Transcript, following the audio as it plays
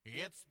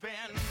It's been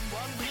 1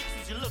 week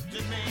since you looked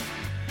at me.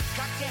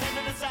 Cocked your head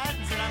to the side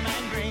and said I'm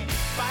angry.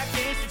 5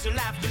 days since you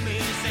laughed at me,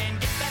 saying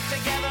get that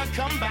together,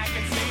 come back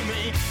and see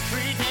me.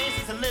 3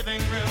 days since the living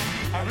room.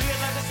 I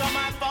realized it's all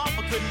my fault,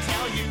 but couldn't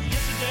tell you.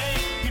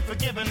 Yesterday you'd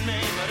forgiven me,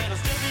 but it'll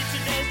still be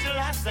 2 days till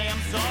I say I'm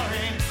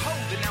sorry.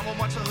 Hold it now and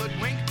watch the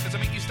hoodwink. Does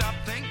it make you stop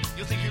think?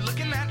 You'll think you're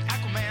looking at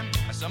Aquaman.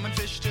 I summon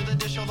fish to the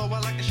dish, although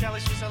I like the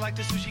chalet Swiss, I like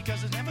the sushi,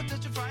 cause it's never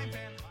touched a frying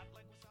pan.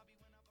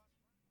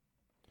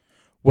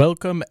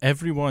 Welcome,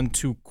 everyone,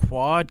 to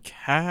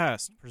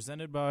Quadcast,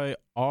 presented by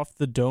Off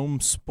the Dome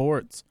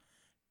Sports.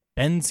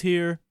 Ben's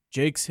here,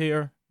 Jake's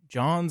here,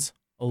 John's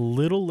a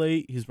little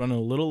late. He's running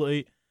a little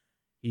late.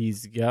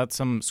 He's got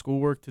some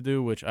schoolwork to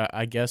do, which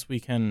I guess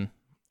we can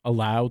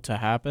allow to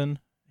happen.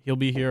 He'll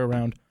be here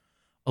around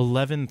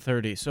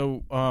 11:30.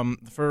 So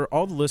for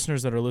all the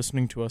listeners that are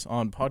listening to us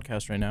on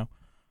podcast right now,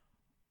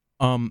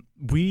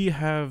 we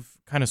have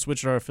kind of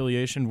switched our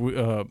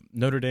affiliation.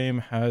 Notre Dame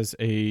has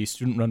a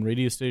student-run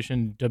radio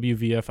station,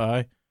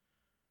 WVFI,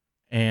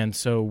 and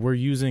so we're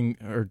using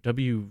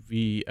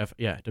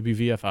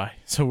WVFI.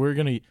 So we're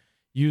going to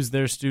use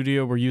their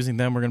studio. We're using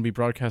them. We're going to be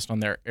broadcast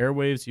on their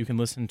airwaves. You can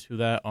listen to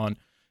that on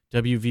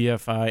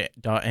wvfi.nd.edu,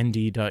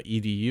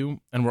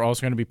 and we're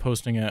also going to be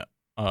posting it,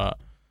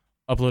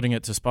 uploading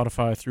it to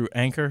Spotify through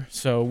Anchor.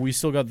 So we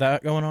still got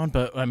that going on,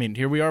 but I mean,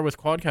 here we are with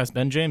Quadcast.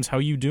 Ben James, how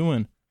you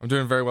doing? I'm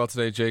doing very well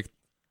today, Jake.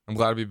 I'm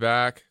glad to be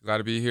back, glad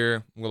to be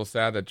here. I'm a little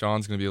sad that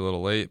John's going to be a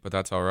little late, but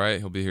that's all right.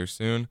 He'll be here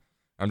soon.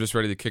 I'm just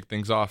ready to kick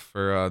things off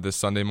for this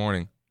Sunday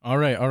morning. All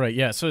right.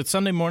 Yeah, so it's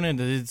Sunday morning.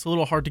 It's a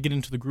little hard to get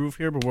into the groove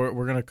here, but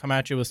we're going to come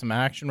at you with some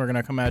action. We're going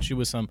to come at you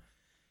with some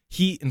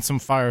heat and some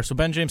fire. So,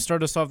 Ben James,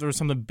 start us off. There was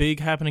something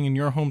big happening in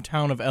your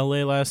hometown of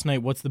L.A. last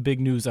night. What's the big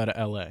news out of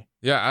L.A.?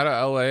 Yeah, out of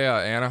L.A.,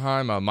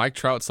 Anaheim, Mike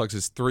Trout slugs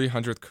his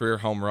 300th career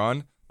home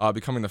run,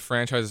 becoming the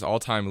franchise's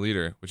all-time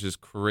leader, which is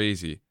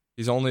crazy.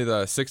 He's only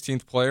the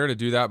 16th player to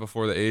do that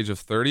before the age of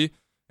 30,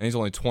 and he's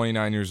only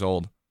 29 years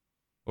old,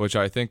 which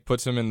I think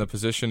puts him in the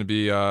position to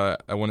be,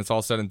 when it's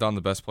all said and done,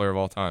 the best player of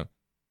all time.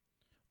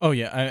 Oh,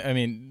 yeah. I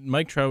mean,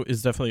 Mike Trout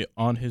is definitely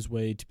on his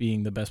way to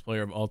being the best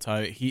player of all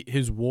time.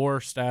 His WAR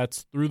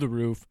stats through the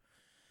roof.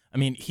 I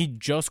mean, he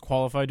just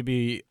qualified to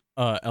be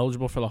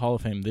eligible for the Hall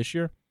of Fame this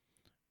year,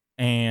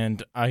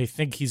 and I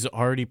think he's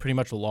already pretty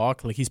much a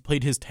lock. Like, he's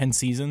played his 10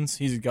 seasons.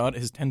 He's got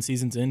his 10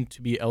 seasons in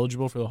to be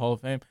eligible for the Hall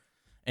of Fame.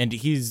 And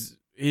his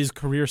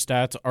career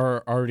stats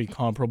are already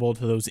comparable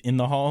to those in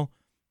the Hall,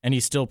 and he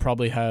still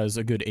probably has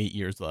a good 8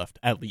 years left,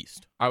 at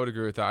least. I would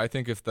agree with that. I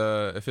think if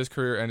his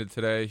career ended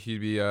today,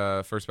 he'd be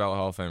a first ballot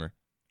Hall of Famer.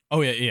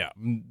 Oh, yeah,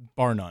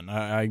 bar none.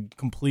 I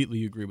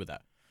completely agree with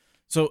that.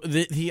 So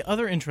the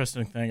other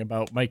interesting thing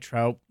about Mike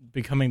Trout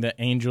becoming the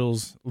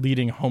Angels'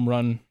 leading home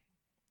run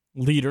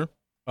leader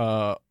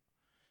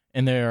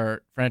in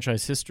their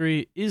franchise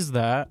history is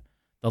that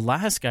the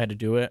last guy to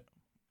do it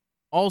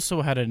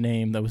also had a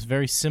name that was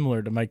very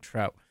similar to Mike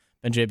Trout.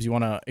 Ben James, you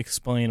want to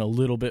explain a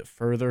little bit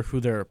further who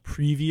their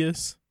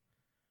previous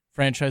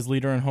franchise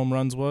leader in home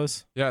runs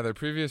was? Yeah, their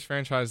previous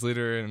franchise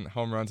leader in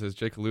home runs, as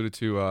Jake alluded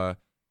to, had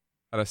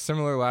a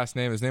similar last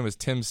name. His name was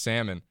Tim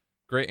Salmon.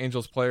 Great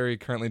Angels player. He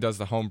currently does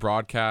the home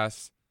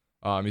broadcasts.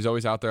 He's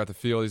always out there at the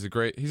field.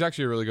 He's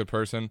actually a really good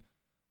person.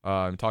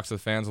 He talks to the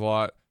fans a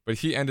lot. But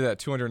he ended at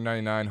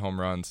 299 home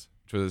runs,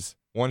 which was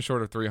one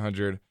short of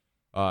 300.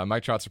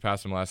 Mike Trout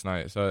surpassed him last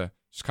night. So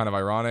just kind of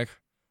ironic.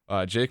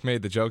 Jake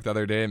made the joke the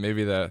other day.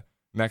 Maybe the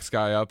next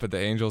guy up at the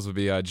Angels would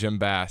be Jim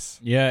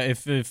Bass. Yeah,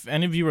 if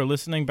any of you are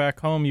listening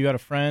back home, you got a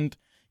friend,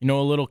 a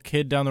little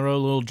kid down the road,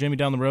 little Jimmy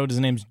down the road, his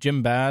name's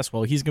Jim Bass.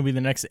 Well, he's going to be the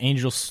next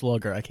Angels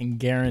slugger. I can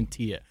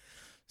guarantee it.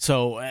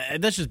 So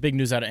that's just big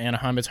news out of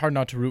Anaheim. It's hard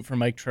not to root for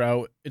Mike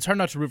Trout. It's hard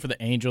not to root for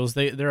the Angels.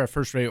 They're a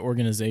first-rate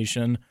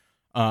organization.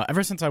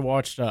 Ever since I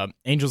watched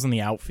Angels in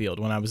the Outfield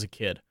when I was a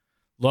kid.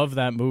 Love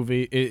that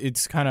movie.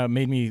 It's kind of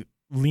made me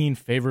lean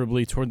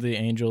favorably toward the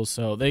Angels.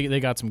 So they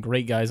got some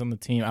great guys on the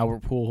team.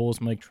 Albert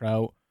Pujols, Mike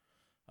Trout,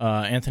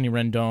 Anthony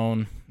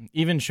Rendon,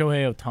 even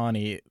Shohei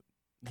Ohtani.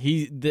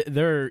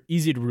 They're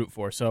easy to root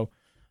for. So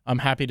I'm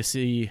happy to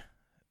see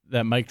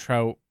that Mike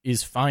Trout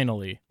is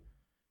finally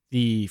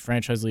the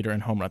franchise leader in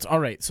home runs. All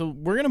right, so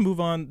we're going to move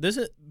on. There's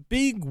a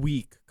big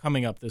week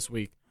coming up this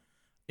week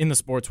in the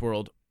sports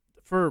world.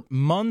 For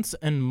months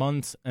and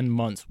months and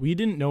months, we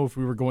didn't know if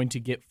we were going to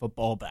get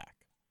football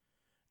back.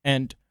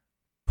 And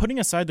putting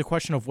aside the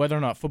question of whether or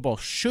not football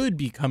should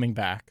be coming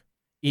back,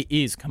 it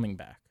is coming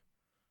back.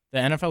 The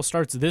NFL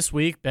starts this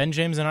week. Ben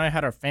James and I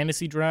had our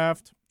fantasy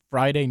draft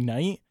Friday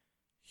night.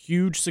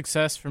 Huge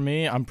success for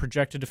me. I'm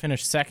projected to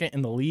finish second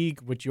in the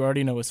league, which you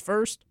already know is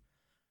first.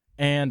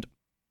 And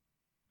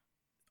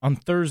on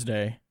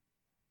Thursday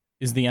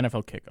is the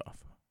NFL kickoff.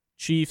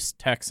 Chiefs,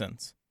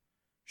 Texans.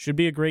 Should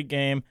be a great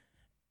game.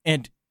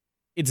 And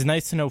it's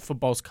nice to know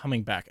football's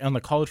coming back. On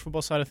the college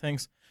football side of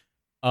things,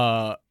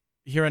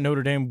 here at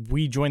Notre Dame,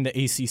 we joined the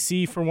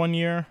ACC for 1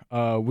 year.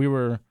 We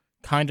were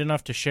kind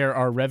enough to share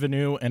our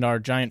revenue and our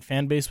giant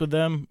fan base with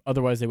them.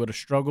 Otherwise, they would have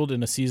struggled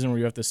in a season where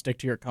you have to stick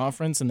to your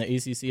conference and the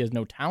ACC has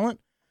no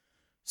talent.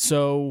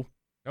 So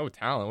No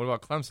talent. What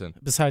about Clemson?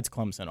 Besides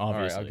Clemson, obviously.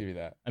 All right, I'll give you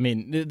that. I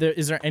mean,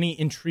 is there any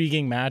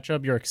intriguing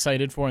matchup you're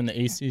excited for in the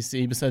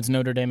ACC besides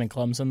Notre Dame and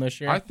Clemson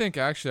this year? I think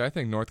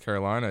North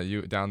Carolina,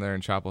 down there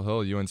in Chapel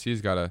Hill,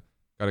 UNC's got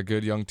a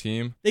good young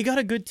team. They got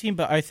a good team,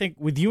 but I think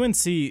with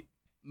UNC, they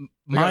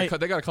got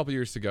a couple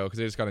years to go because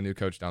they just got a new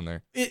coach down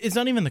there. It's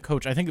not even the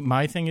coach. I think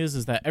my thing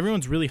is that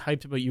everyone's really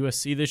hyped about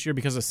USC this year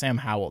because of Sam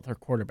Howell, their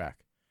quarterback.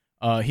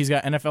 He's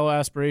got NFL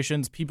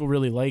aspirations. People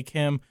really like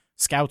him.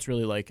 Scouts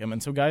really like him.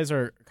 And so guys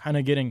are kind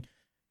of getting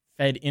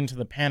fed into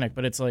the panic.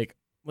 But it's like,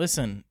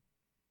 listen,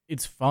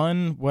 it's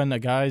fun when a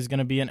guy's going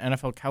to be an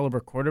NFL caliber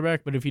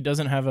quarterback, but if he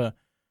doesn't have a,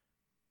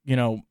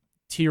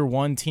 tier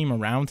 1 team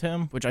around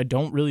him, which I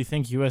don't really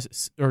think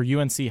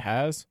UNC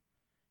has,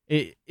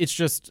 it's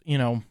just,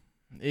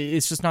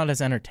 it's just not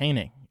as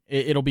entertaining.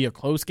 It'll be a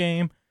close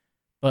game,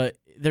 but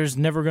there's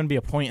never going to be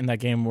a point in that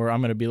game where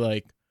I'm going to be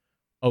like,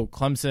 oh,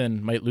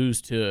 Clemson might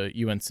lose to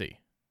UNC.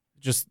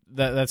 Just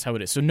that's how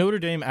it is. So Notre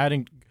Dame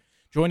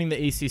joining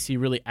the ACC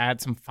really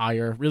adds some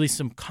fire, really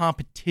some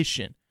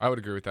competition. I would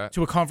agree with that.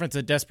 To a conference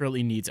that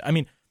desperately needs it. I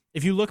mean,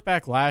 if you look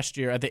back last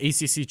year at the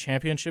ACC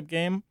championship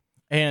game,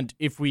 and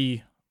if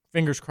we,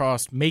 fingers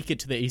crossed, make it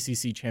to the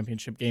ACC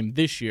championship game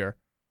this year,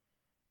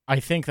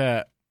 I think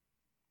that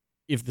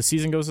if the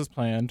season goes as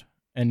planned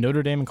and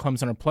Notre Dame and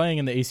Clemson are playing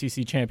in the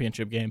ACC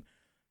championship game,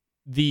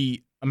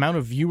 the amount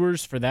of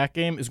viewers for that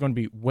game is going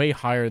to be way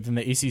higher than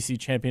the ACC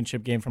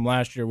championship game from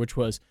last year, which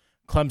was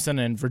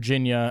Clemson and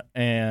Virginia,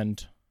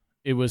 and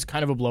it was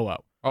kind of a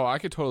blowout. Oh, I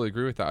could totally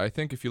agree with that. I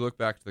think if you look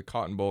back to the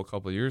Cotton Bowl a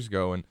couple of years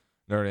ago and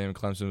Notre Dame and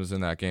Clemson was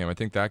in that game, I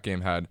think that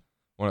game had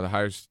one of the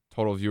highest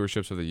total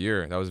viewerships of the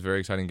year. That was a very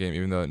exciting game,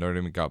 even though Notre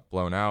Dame got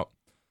blown out.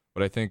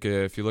 But I think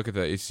if you look at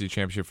the ACC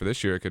championship for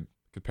this year, it could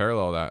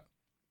parallel that.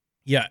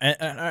 Yeah,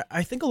 and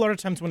I think a lot of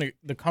times when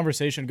the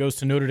conversation goes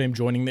to Notre Dame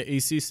joining the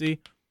ACC,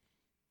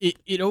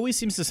 it always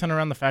seems to center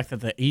around the fact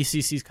that the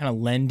ACC is kind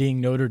of lending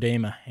Notre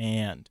Dame a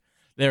hand.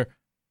 They're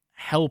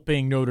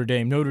helping Notre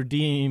Dame. Notre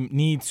Dame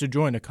needs to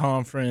join a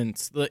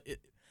conference.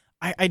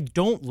 I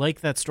don't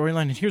like that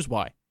storyline, and here's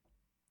why.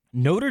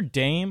 Notre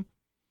Dame,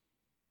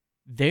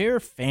 their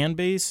fan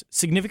base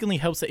significantly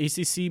helps the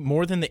ACC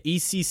more than the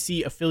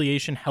ACC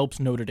affiliation helps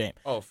Notre Dame.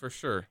 Oh, for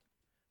sure.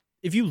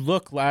 If you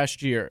look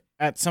last year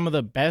at some of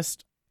the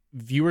best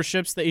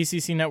viewerships the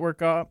ACC network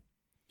got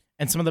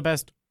and some of the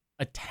best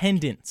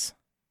attendance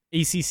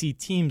ACC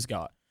teams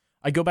got,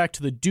 I go back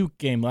to the Duke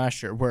game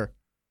last year where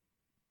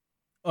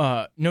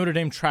Notre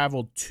Dame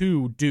traveled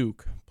to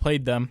Duke,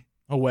 played them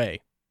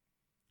away.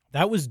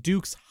 That was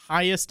Duke's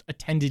highest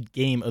attended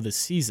game of the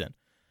season.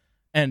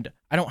 And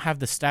I don't have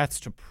the stats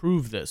to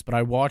prove this, but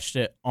I watched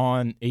it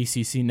on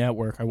ACC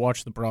Network. I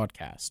watched the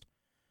broadcast.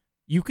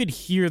 You could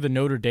hear the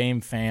Notre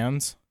Dame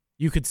fans.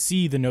 You could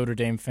see the Notre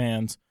Dame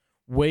fans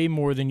way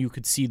more than you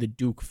could see the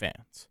Duke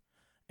fans.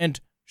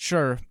 And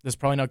sure, that's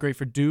probably not great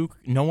for Duke.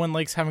 No one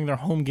likes having their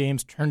home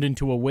games turned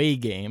into away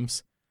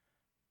games.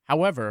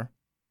 However,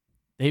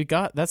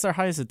 that's their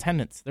highest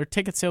attendance. Their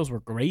ticket sales were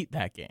great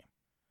that game.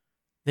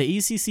 The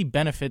ACC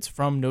benefits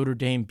from Notre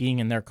Dame being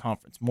in their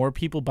conference. More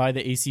people buy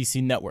the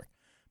ACC network.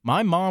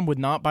 My mom would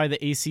not buy the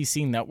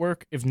ACC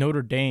network if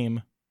Notre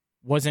Dame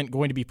wasn't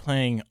going to be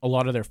playing a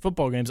lot of their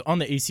football games on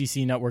the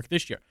ACC network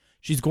this year.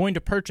 She's going to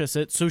purchase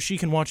it so she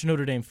can watch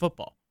Notre Dame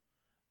football.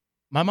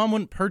 My mom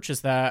wouldn't purchase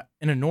that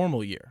in a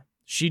normal year.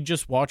 She'd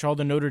just watch all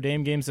the Notre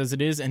Dame games as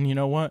it is, and you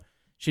know what?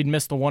 She'd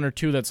miss the one or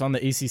two that's on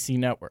the ACC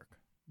network.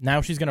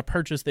 Now she's going to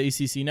purchase the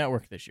ACC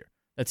network this year.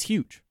 That's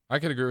huge. I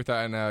could agree with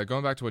that. And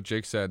going back to what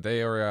Jake said,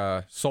 they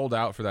are sold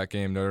out for that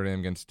game, Notre Dame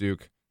against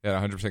Duke. They had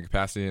 100%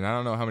 capacity, and I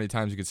don't know how many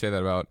times you could say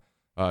that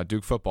about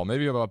Duke football,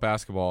 maybe about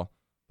basketball.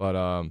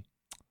 But,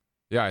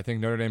 yeah, I think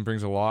Notre Dame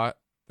brings a lot.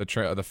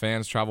 The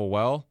fans travel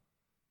well.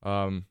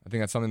 I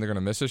think that's something they're going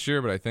to miss this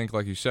year, but I think,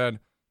 like you said,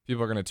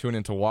 people are going to tune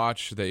in to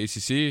watch the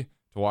ACC,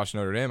 to watch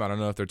Notre Dame. I don't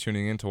know if they're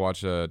tuning in to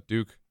watch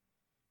Duke.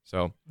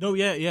 So no,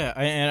 yeah,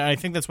 and I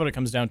think that's what it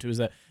comes down to is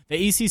that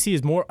the ACC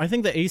is more. I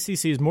think the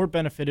ACC is more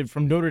benefited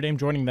from Notre Dame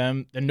joining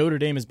them than Notre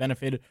Dame is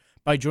benefited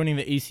by joining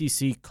the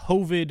ACC.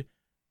 COVID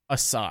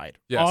aside,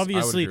 yes, I would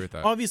agree with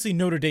that. Obviously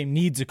Notre Dame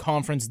needs a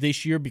conference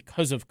this year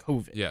because of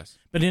COVID. Yes,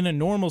 but in a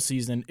normal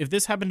season, if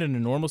this happened in a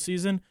normal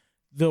season,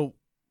 the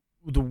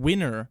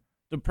winner,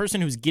 the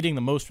person who's getting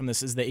the most from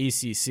this is the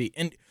ACC,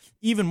 and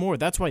even more.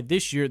 That's why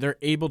this year they're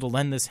able to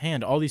lend this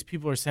hand. All these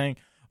people are saying,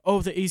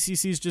 oh, the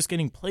ACC is just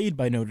getting played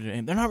by Notre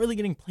Dame. They're not really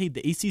getting played.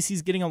 The ACC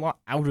is getting a lot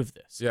out of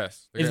this.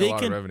 Yes, they're getting a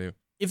lot of revenue.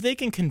 If they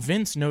can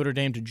convince Notre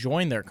Dame to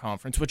join their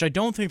conference, which I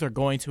don't think they're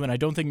going to, and I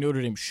don't think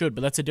Notre Dame should,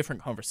 but that's a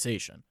different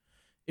conversation.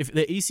 If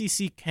the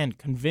ACC can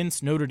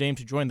convince Notre Dame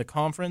to join the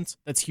conference,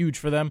 that's huge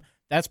for them.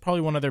 That's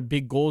probably one of their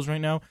big goals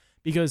right now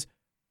because,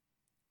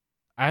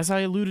 as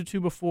I alluded to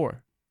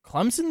before,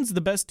 Clemson's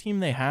the best team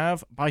they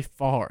have by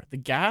far. The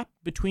gap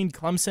between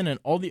Clemson and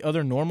all the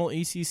other normal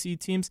ACC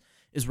teams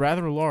is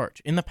rather large.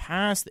 In the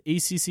past, the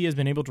ACC has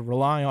been able to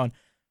rely on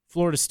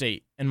Florida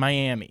State and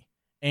Miami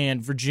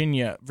and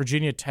Virginia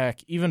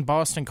Tech, even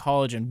Boston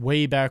College, and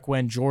way back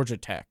when Georgia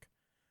Tech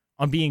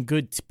on being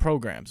good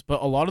programs.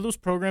 But a lot of those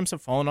programs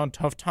have fallen on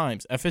tough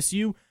times.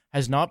 FSU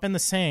has not been the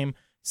same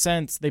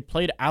since they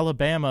played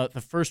Alabama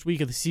the first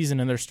week of the season,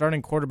 and their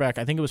starting quarterback,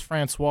 I think it was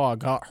Francois,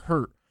 got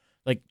hurt.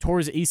 Like, tore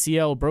his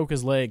ACL, broke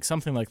his leg,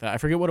 something like that. I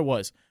forget what it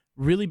was.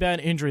 Really bad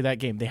injury that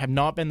game. They have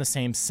not been the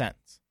same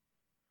since.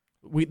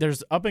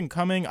 There's up and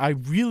coming. I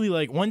really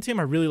like one team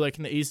I really like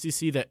in the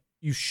ACC that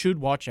you should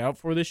watch out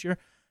for this year.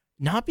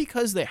 Not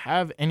because they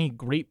have any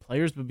great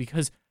players, but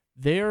because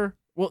they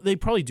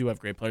probably do have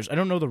great players. I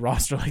don't know the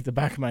roster like the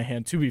back of my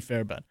hand, to be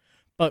fair, Ben.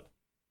 But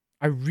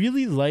I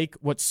really like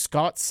what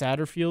Scott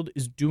Satterfield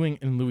is doing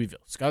in Louisville.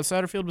 Scott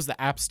Satterfield was the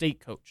App State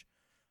coach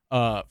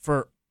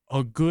for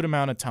a good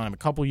amount of time, a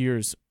couple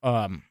years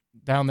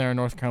down there in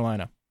North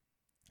Carolina.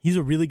 He's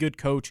a really good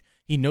coach.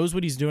 He knows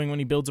what he's doing when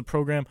he builds a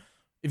program.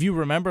 If you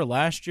remember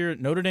last year,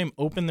 Notre Dame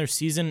opened their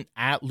season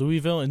at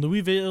Louisville, and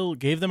Louisville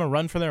gave them a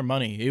run for their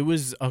money. It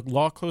was a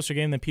lot closer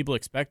game than people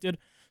expected.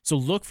 So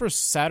look for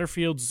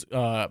Satterfield's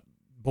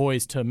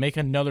boys to make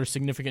another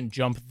significant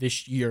jump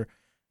this year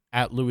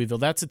at Louisville.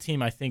 That's a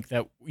team I think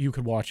that you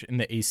could watch in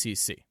the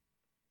ACC.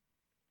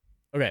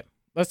 Okay,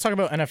 let's talk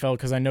about NFL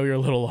because I know you're a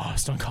little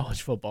lost on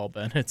college football,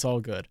 Ben. It's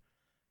all good.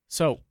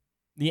 So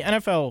the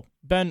NFL,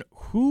 Ben,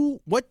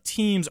 what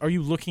teams are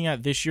you looking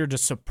at this year to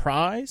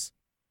surprise?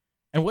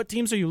 And what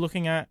teams are you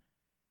looking at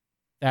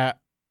that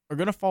are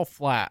going to fall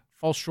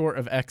short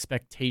of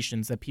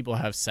expectations that people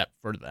have set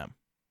for them?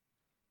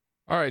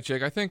 All right,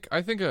 Jake. I think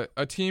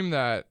a team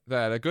that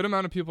a good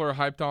amount of people are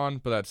hyped on,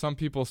 but that some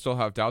people still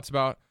have doubts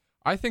about.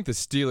 I think the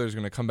Steelers are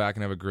going to come back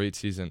and have a great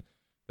season.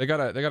 They got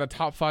a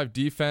top 5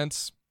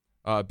 defense.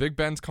 Big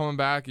Ben's coming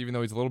back, even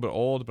though he's a little bit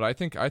old, but I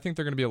think they're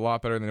going to be a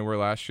lot better than they were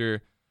last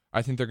year.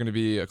 I think they're going to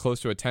be close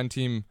to a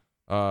 10-team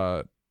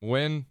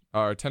win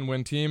or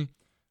 10-win team.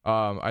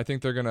 I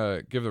think they're going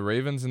to give the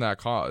Ravens in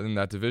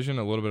that division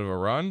a little bit of a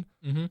run.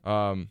 Mm-hmm.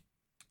 And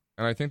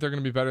I think they're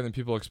going to be better than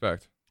people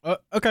expect.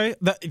 Okay,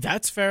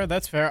 that's fair.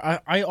 That's fair.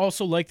 I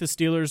also like the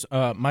Steelers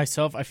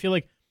myself. I feel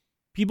like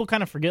people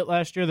kind of forget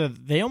last year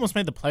that they almost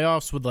made the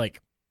playoffs with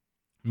like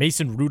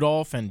Mason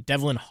Rudolph and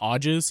Devlin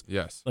Hodges.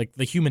 Yes. Like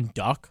the human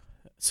duck.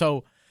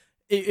 So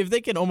if they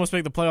can almost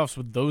make the playoffs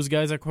with those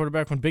guys at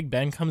quarterback when Big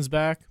Ben comes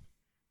back,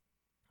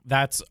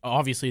 that's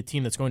obviously a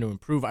team that's going to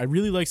improve. I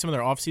really like some of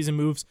their offseason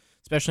moves,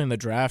 especially in the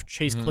draft.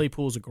 Chase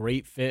Claypool is a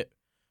great fit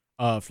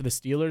for the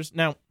Steelers.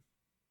 Now,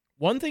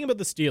 one thing about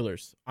the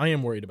Steelers I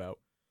am worried about.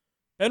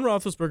 Ben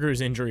Roethlisberger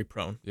is injury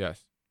prone.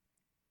 Yes.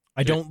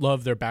 I don't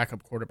love their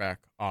backup quarterback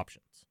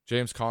options.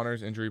 James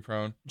Conner's injury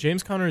prone.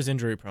 James Conner is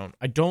injury prone.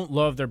 I don't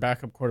love their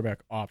backup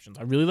quarterback options.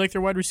 I really like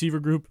their wide receiver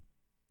group.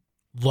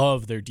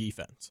 Love their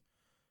defense.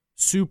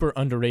 Super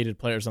underrated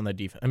players on that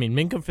defense. I mean,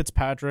 Minkah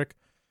Fitzpatrick,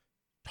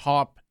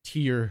 top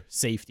tier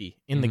safety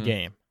in the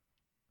game.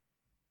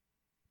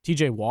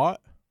 TJ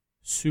Watt,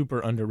 super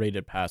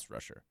underrated pass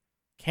rusher.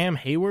 Cam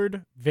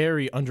Hayward,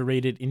 very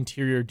underrated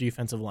interior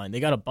defensive line. They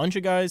got a bunch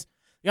of guys.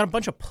 They got a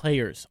bunch of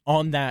players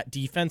on that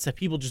defense that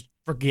people just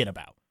forget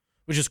about,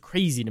 which is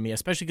crazy to me,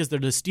 especially because they're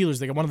the Steelers.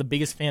 They got one of the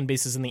biggest fan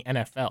bases in the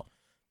NFL.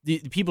 The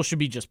people should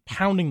be just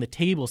pounding the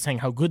table saying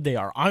how good they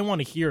are. I want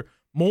to hear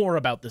more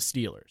about the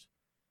Steelers.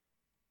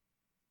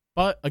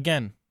 But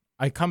again,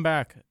 I come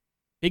back.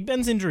 Big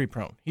Ben's injury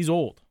prone. He's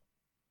old.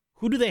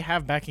 Who do they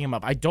have backing him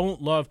up? I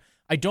don't love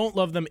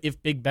them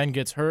if Big Ben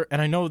gets hurt,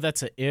 and I know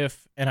that's a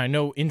if, and I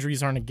know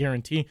injuries aren't a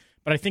guarantee,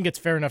 but I think it's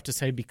fair enough to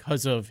say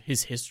because of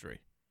his history.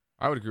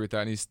 I would agree with that.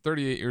 And he's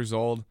 38 years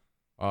old,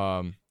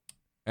 and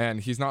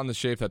he's not in the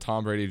shape that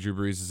Tom Brady, Drew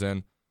Brees is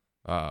in.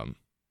 No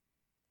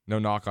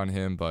knock on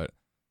him, but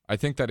I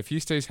think that if he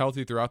stays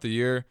healthy throughout the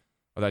year,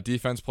 or that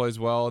defense plays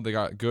well, they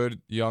got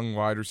good young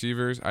wide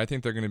receivers, I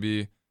think they're going to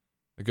be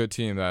a good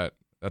team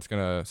that's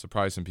going to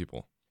surprise some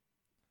people.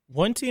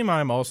 One team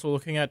I'm also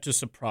looking at to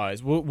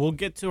surprise. We'll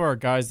get to our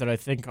guys that I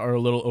think are a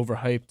little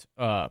overhyped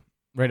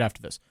right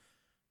after this.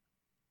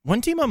 One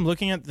team I'm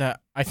looking at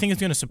that I think is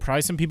going to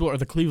surprise some people are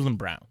the Cleveland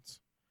Browns.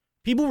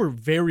 People were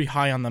very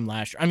high on them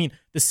last year. I mean,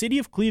 the city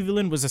of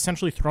Cleveland was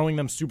essentially throwing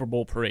them Super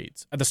Bowl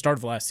parades at the start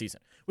of last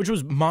season, which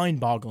was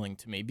mind-boggling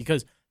to me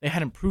because they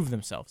hadn't proved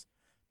themselves.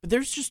 But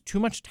there's just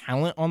too much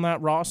talent on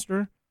that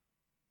roster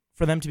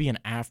for them to be an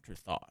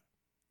afterthought.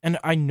 And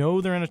I know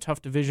they're in a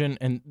tough division,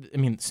 and I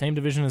mean, same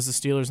division as the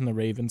Steelers and the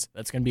Ravens.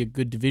 That's going to be a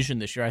good division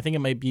this year. I think it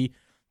might be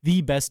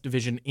the best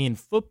division in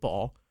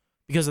football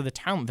because of the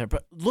talent there.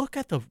 But look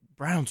at the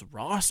Browns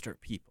roster,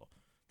 people.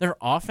 Their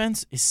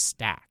offense is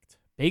stacked.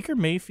 Baker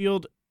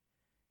Mayfield,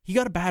 he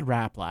got a bad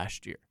rap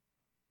last year,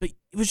 but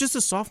it was just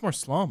a sophomore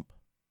slump.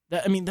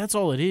 That's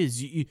all it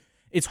is.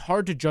 It's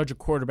hard to judge a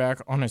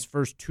quarterback on his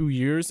first 2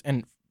 years,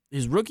 and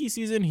his rookie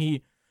season,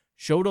 he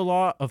showed a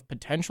lot of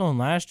potential, and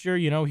last year,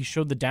 he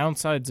showed the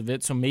downsides of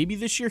it, so maybe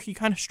this year he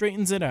kind of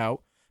straightens it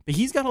out, but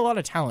he's got a lot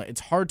of talent.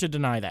 It's hard to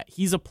deny that.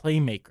 He's a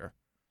playmaker.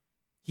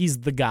 He's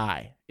the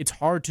guy. It's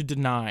hard to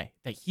deny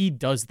that he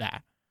does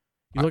that.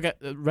 You look at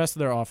the rest of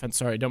their offense.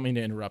 Sorry, I don't mean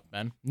to interrupt,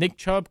 Ben. Nick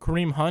Chubb,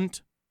 Kareem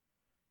Hunt.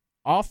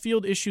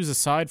 Off-field issues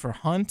aside for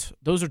Hunt,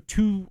 those are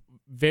two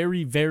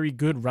very, very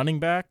good running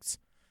backs.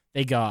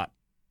 They got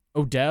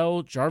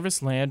Odell,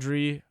 Jarvis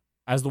Landry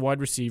as the wide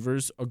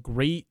receivers, a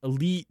great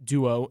elite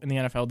duo in the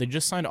NFL. They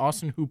just signed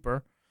Austin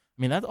Hooper.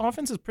 I mean, that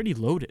offense is pretty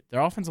loaded.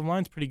 Their offensive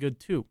line's pretty good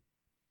too.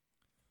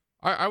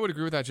 I would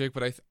agree with that, Jake,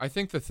 but I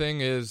think the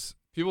thing is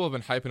people have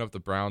been hyping up the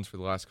Browns for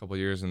the last couple of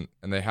years, and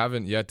they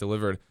haven't yet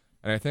delivered.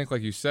 And I think,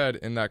 like you said,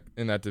 in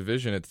that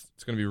division, it's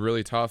going to be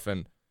really tough.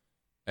 And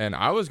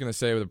I was going to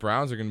say the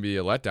Browns are going to be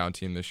a letdown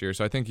team this year.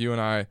 So I think you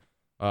and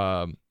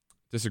I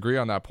disagree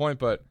on that point.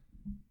 But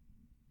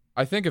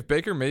I think if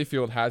Baker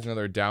Mayfield has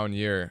another down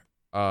year,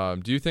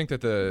 do you think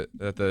that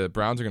the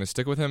Browns are going to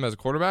stick with him as a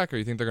quarterback, or do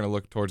you think they're going to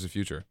look towards the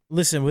future?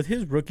 Listen, with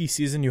his rookie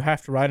season, you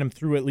have to ride him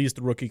through at least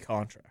the rookie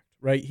contract,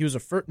 right? He was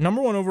a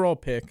number 1 overall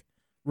pick,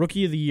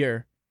 rookie of the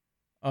year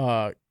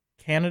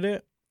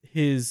candidate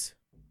his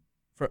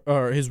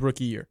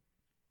rookie year.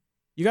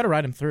 You got to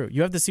ride him through.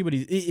 You have to see what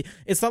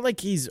it's not like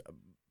he's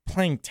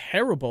playing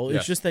terrible.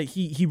 It's just that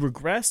he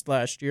regressed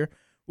last year,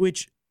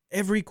 which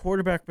every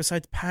quarterback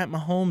besides Pat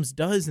Mahomes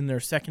does in their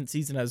second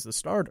season as the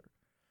starter.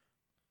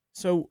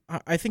 So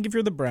I think if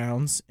you're the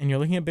Browns and you're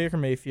looking at Baker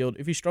Mayfield,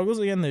 if he struggles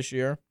again this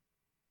year,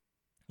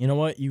 you know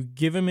what? You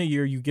give him a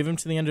year. You give him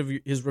to the end of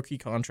his rookie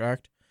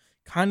contract,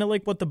 kind of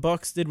like what the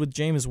Bucs did with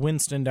Jameis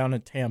Winston down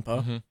at Tampa.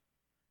 Mm-hmm.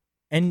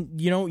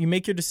 And, you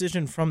make your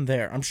decision from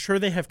there. I'm sure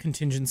they have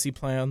contingency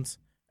plans.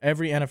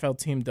 Every NFL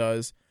team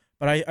does.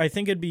 But I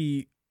think it'd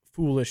be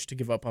foolish to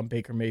give up on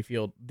Baker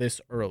Mayfield this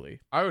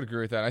early. I would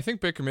agree with that. I think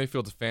Baker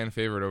Mayfield's a fan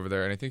favorite over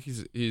there, and I think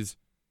he's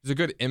a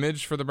good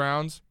image for the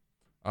Browns.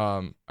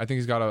 I think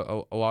he's got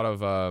a lot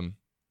of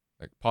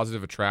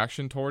positive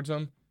attraction towards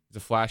him. He's a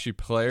flashy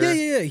player.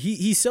 Yeah.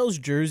 He sells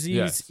jerseys.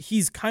 Yes.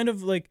 He's kind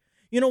of like,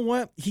 you know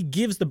what? He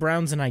gives the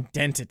Browns an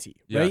identity,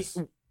 right? Yes.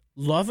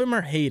 Love him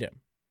or hate him.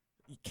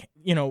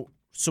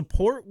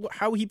 Support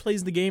how he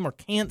plays the game or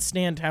can't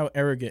stand how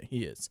arrogant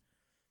he is.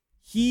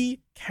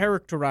 He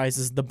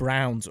characterizes the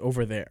Browns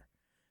over there.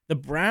 The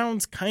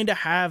Browns kind of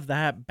have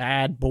that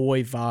bad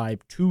boy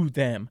vibe to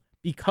them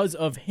because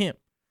of him.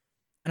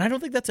 And I don't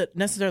think that's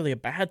necessarily a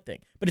bad thing,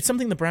 but it's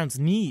something the Browns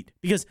need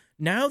because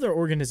now their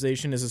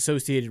organization is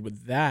associated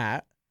with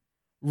that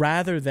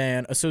rather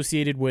than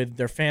associated with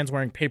their fans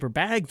wearing paper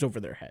bags over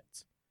their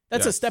heads.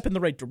 That's a step in the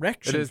right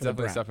direction. It is for the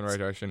definitely a step in the right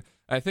direction.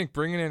 I think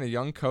bringing in a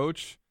young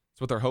coach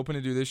is what they're hoping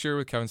to do this year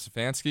with Kevin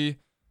Stefanski.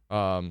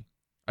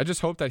 I just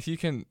hope that he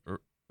can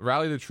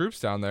rally the troops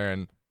down there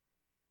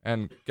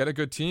and get a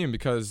good team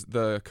because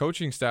the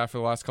coaching staff for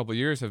the last couple of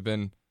years have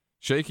been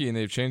shaky and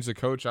they've changed the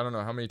coach I don't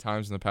know how many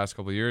times in the past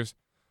couple of years.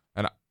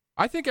 And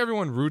I think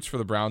everyone roots for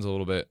the Browns a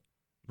little bit.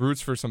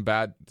 Roots for some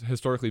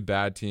historically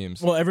bad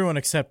teams. Well, everyone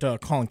except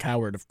Colin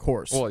Cowherd, of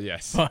course. Well,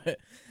 yes. But,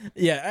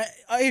 yeah,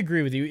 I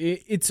agree with you.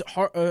 It's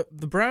hard.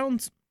 The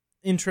Browns,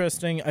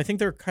 interesting. I think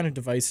they're kind of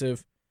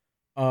divisive.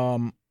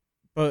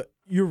 But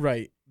you're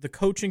right. The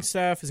coaching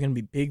staff is going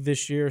to be big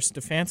this year.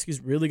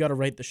 Stefanski's really got to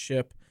right the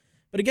ship.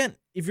 But again,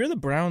 if you're the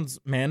Browns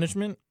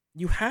management,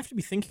 you have to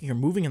be thinking you're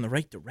moving in the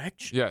right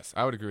direction. Yes,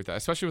 I would agree with that,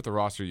 especially with the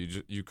roster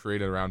you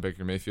created around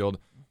Baker Mayfield.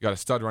 You got a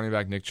stud running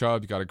back, Nick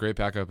Chubb. You got a great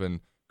backup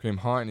in Kareem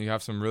Hunt, and you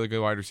have some really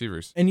good wide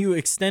receivers. And you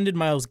extended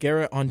Myles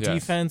Garrett on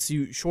defense.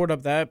 You shored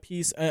up that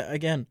piece.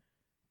 Again,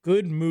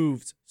 good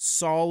moves,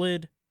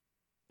 solid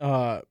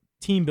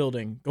team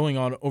building going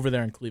on over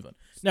there in Cleveland.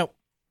 Now,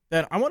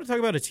 Ben, I want to talk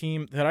about a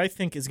team that I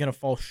think is going to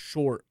fall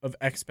short of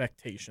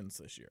expectations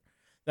this year,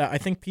 that I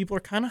think people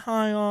are kind of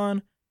high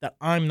on, that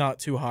I'm not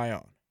too high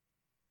on.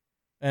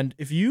 And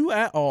if you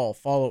at all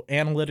follow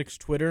Analytics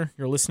Twitter,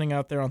 you're listening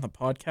out there on the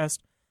podcast,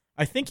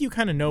 I think you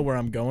kind of know where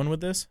I'm going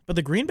with this, but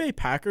the Green Bay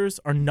Packers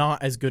are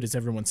not as good as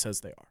everyone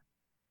says they are.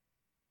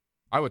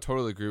 I would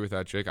totally agree with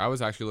that, Jake. I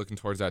was actually looking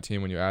towards that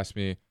team when you asked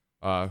me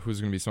who's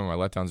going to be some of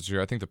my letdowns this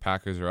year. I think the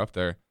Packers are up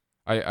there.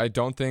 I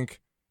don't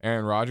think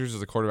Aaron Rodgers is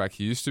the quarterback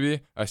he used to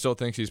be. I still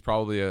think he's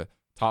probably a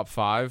top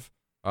 5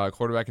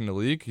 quarterback in the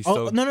league.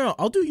 No.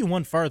 I'll do you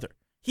one farther.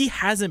 He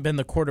hasn't been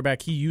the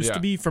quarterback he used to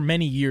be for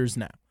many years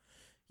now.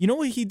 You know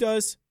what he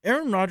does?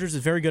 Aaron Rodgers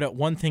is very good at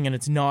one thing, and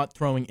it's not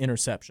throwing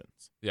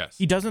interceptions. Yes.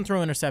 He doesn't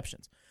throw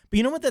interceptions. But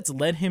you know what that's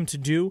led him to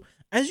do?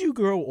 As you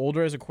grow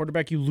older as a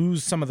quarterback, you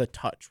lose some of the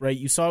touch, right?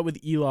 You saw it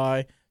with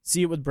Eli,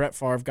 see it with Brett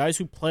Favre, guys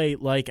who play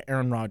like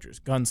Aaron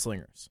Rodgers,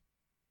 gunslingers.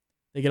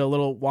 They get a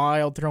little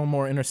wild, throw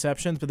more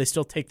interceptions, but they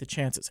still take the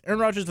chances. Aaron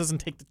Rodgers doesn't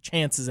take the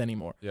chances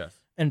anymore. Yes.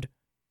 And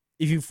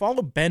if you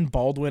follow Ben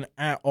Baldwin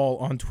at all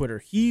on Twitter,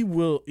 he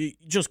will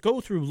just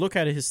go through, look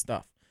at his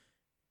stuff.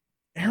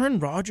 Aaron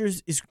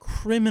Rodgers is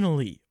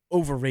criminally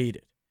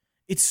overrated.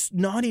 It's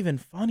not even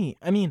funny.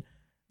 I mean,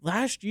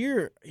 last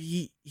year,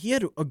 he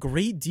had a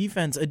great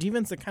defense, a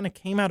defense that kind of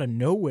came out of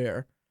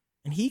nowhere,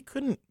 and he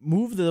couldn't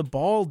move the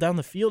ball down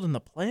the field in the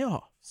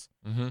playoffs.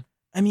 Mm-hmm.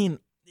 I mean,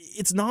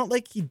 it's not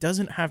like he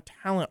doesn't have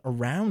talent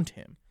around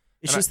him.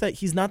 It's just that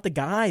he's not the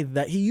guy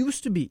that he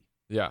used to be.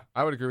 Yeah,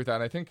 I would agree with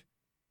that. And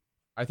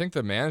I think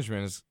the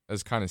management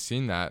has kind of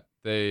seen that.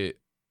 They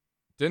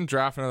didn't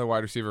draft another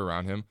wide receiver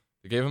around him.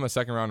 They gave him a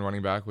second-round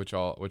running back, which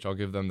I'll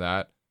give them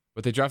that.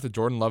 But they drafted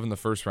Jordan Love in the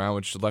first round,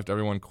 which left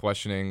everyone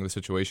questioning the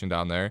situation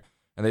down there.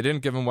 And they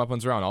didn't give him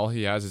weapons around. All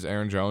he has is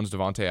Aaron Jones,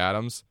 Devontae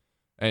Adams,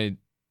 and he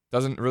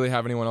doesn't really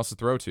have anyone else to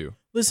throw to.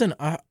 Listen,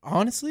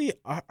 honestly,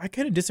 I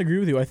kind of disagree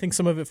with you. I think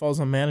some of it falls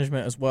on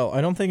management as well.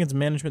 I don't think it's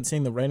management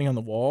seeing the writing on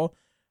the wall.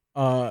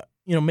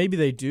 Maybe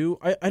they do.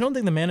 I don't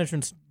think the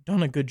management's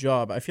done a good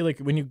job. I feel like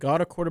when you got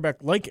a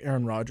quarterback like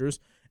Aaron Rodgers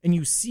and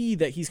you see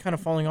that he's kind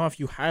of falling off,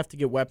 you have to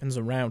get weapons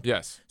around.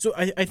 Yes. So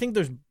I think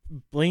there's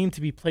blame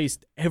to be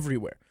placed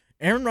everywhere.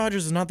 Aaron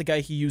Rodgers is not the guy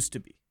he used to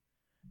be.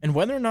 And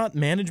whether or not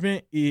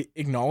management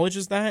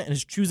acknowledges that and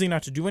is choosing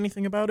not to do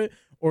anything about it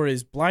or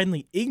is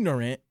blindly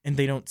ignorant and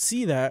they don't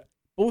see that,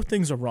 both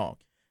things are wrong.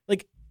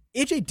 Like,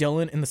 A.J.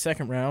 Dillon in the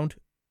second round,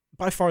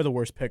 by far the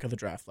worst pick of the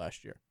draft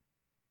last year.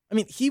 I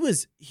mean, he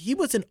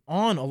wasn't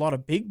on a lot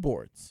of big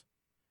boards.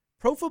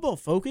 Pro Football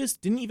Focus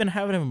didn't even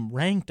have him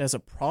ranked as a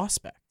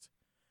prospect.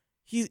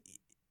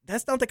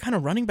 That's not the kind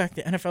of running back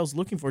the NFL's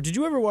looking for. Did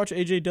you ever watch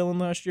A.J. Dillon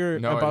last year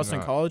at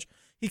Boston College?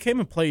 He came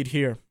and played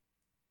here.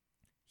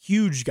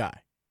 Huge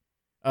guy.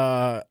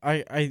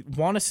 I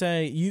want to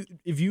say,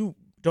 if you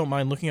don't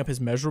mind looking up his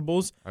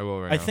measurables, I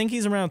will right now. I think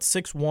he's around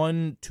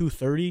 6'1",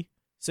 230,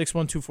 6'1",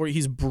 240.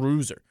 He's a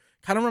bruiser.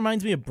 Kind of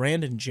reminds me of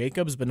Brandon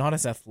Jacobs, but not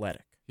as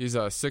athletic. He's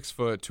 6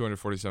 foot,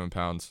 247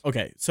 pounds.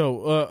 Okay,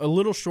 so a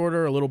little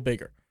shorter, a little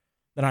bigger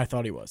than I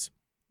thought he was.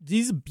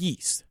 He's a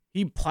beast.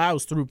 He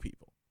plows through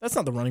people. That's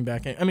not the running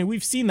back. I mean,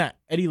 we've seen that.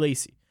 Eddie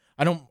Lacy.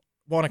 I don't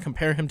want to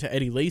compare him to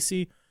Eddie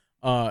Lacy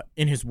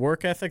in his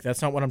work ethic.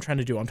 That's not what I'm trying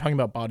to do. I'm talking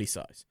about body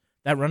size.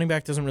 That running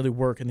back doesn't really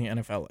work in the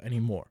NFL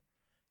anymore.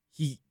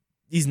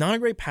 He's not a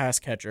great pass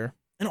catcher.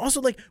 And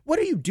also, like, what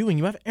are you doing?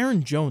 You have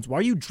Aaron Jones. Why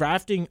are you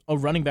drafting a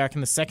running back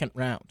in the second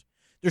round?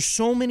 There's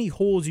so many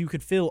holes you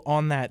could fill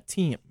on that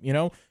team. You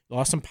know,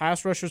 lost some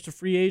pass rushers to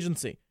free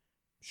agency.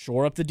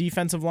 Shore up the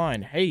defensive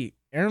line. Hey,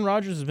 Aaron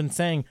Rodgers has been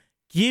saying,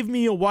 give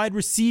me a wide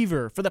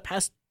receiver for the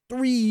past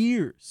 3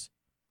 years.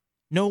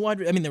 There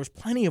was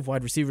plenty of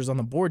wide receivers on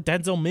the board.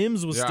 Denzel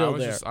Mims was still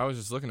there. I was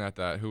just looking at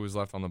that. Who was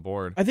left on the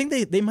board? I think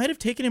they might have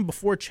taken him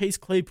before Chase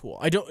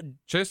Claypool.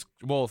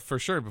 For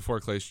sure before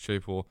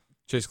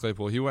Chase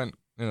Claypool. He went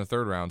in the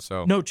third round.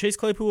 So no, Chase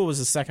Claypool was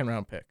a second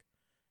round pick.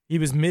 He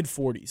was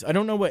mid-40s. I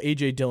don't know what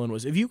A.J. Dillon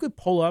was. If you could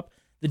pull up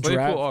the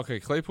draft. Okay,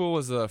 Claypool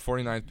was the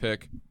 49th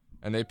pick,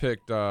 and they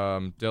picked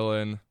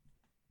Dillon.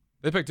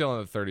 They picked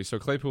Dillon at 30, so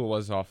Claypool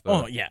was off the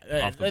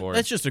off the board.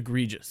 That's just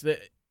egregious.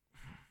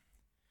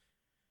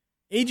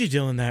 A.J.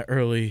 Dillon that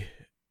early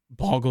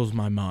boggles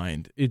my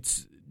mind.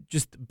 It's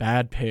just a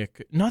bad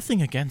pick.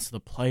 Nothing against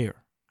the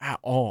player at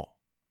all.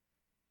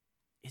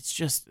 It's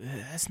just,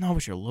 that's not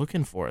what you're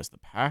looking for as the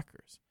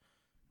Packers.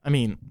 I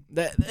mean,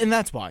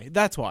 that's why.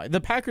 That's why.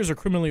 The Packers are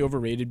criminally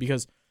overrated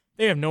because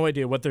they have no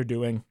idea what they're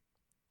doing.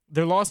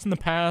 They're lost in the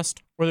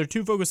past, or they're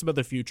too focused about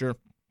the future,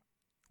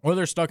 or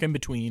they're stuck in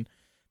between.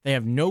 They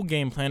have no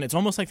game plan. It's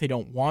almost like they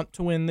don't want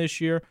to win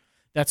this year.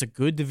 That's a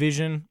good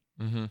division.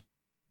 Mm-hmm.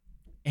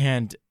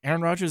 And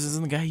Aaron Rodgers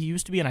isn't the guy he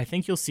used to be, and I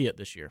think you'll see it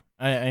this year.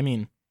 I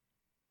mean,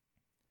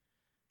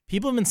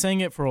 people have been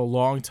saying it for a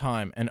long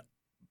time, and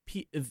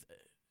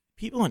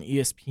people on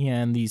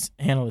ESPN, these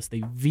analysts,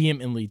 they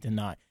vehemently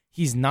deny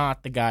he's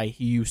not the guy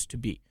he used to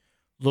be.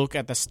 Look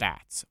at the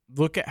stats.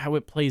 Look at how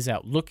it plays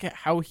out. Look at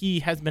how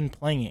he has been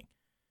playing.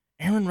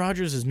 Aaron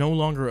Rodgers is no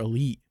longer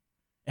elite.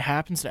 It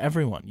happens to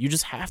everyone. You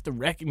just have to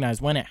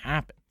recognize when it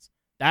happens.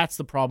 That's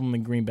the problem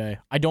in Green Bay.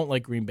 I don't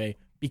like Green Bay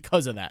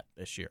because of that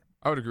this year.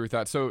 I would agree with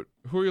that. So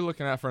who are you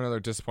looking at for another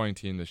disappointing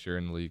team this year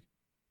in the league?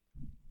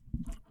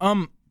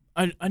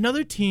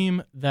 Another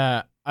team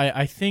that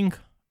I think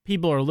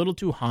people are a little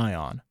too high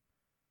on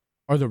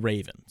are the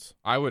Ravens.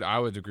 I would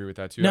agree with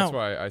that too. Now, that's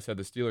why I said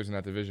the Steelers in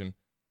that division.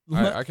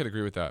 I could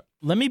agree with that.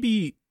 Let me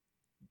be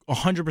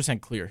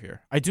 100% clear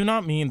here. I do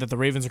not mean that the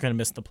Ravens are going to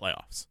miss the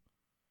playoffs.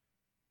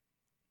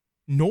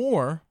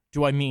 Nor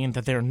do I mean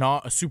that they're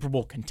not a Super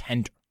Bowl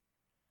contender.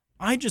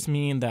 I just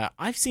mean that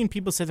I've seen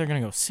people say they're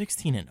going to go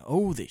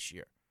 16-0 this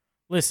year.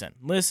 Listen,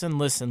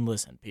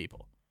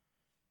 people.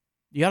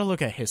 You got to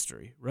look at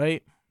history,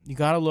 right? You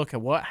got to look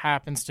at what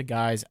happens to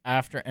guys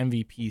after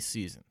MVP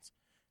seasons.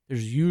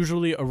 There's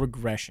usually a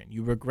regression.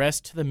 You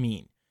regress to the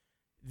mean.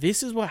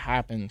 This is what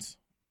happens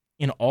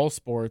in all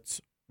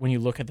sports when you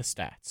look at the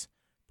stats.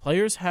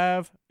 Players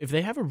if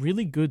they have a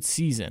really good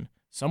season,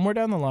 somewhere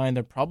down the line,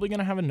 they're probably going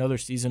to have another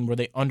season where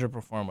they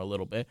underperform a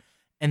little bit.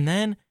 And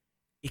then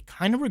it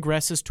kind of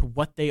regresses to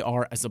what they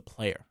are as a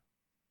player.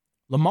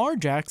 Lamar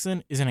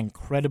Jackson is an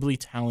incredibly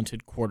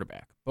talented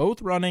quarterback,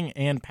 both running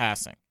and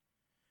passing.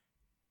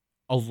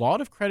 A lot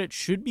of credit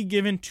should be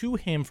given to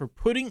him for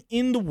putting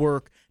in the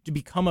work to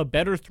become a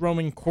better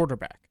throwing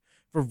quarterback,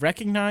 for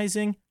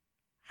recognizing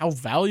how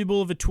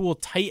valuable of a tool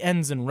tight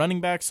ends and running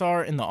backs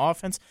are in the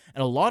offense,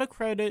 and a lot of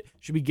credit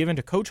should be given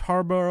to Coach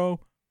Harborough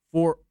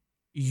for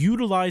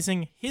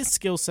utilizing his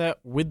skill set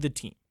with the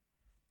team.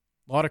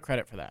 A lot of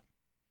credit for that.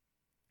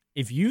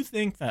 If you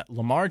think that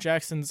Lamar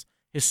Jackson's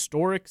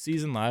historic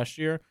season last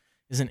year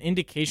is an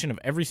indication of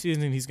every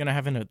season he's going to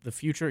have in the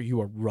future, you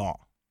are wrong.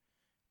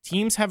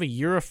 Teams have a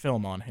year of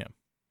film on him.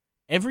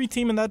 Every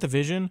team in that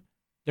division,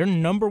 their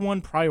number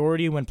one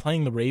priority when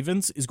playing the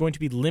Ravens is going to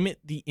be limit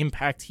the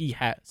impact he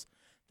has.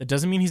 That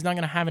doesn't mean he's not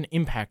going to have an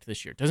impact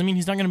this year. Doesn't mean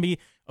he's not going to be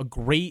a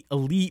great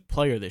elite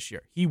player this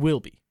year. He will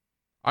be.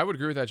 I would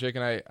agree with that, Jake.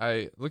 And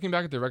I looking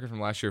back at the record from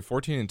last year,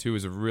 14-2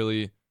 is a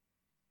really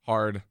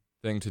hard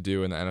thing to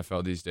do in the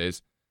NFL these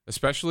days.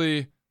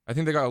 Especially, I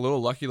think they got a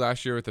little lucky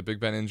last year with the Big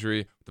Ben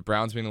injury, the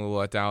Browns being a little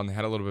let down. They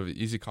had a little bit of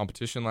easy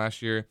competition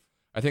last year.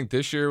 I think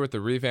this year with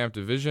the revamped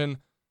division,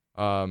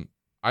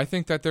 I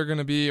think that they're going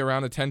to be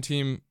around a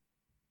 10-team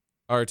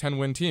or a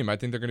 10-win team. I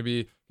think they're going to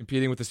be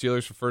competing with the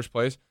Steelers for first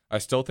place. I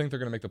still think they're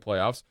going to make the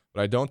playoffs,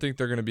 but I don't think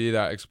they're going to be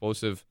that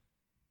explosive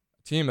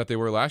team that they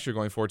were last year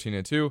going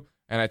 14-2,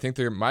 and I think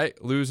they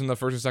might lose in the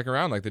first and second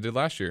round like they did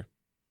last year.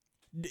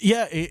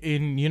 Yeah,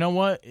 and you know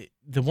what?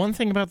 The one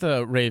thing about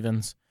the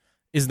Ravens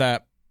is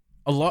that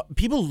a lot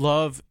people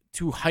love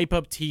to hype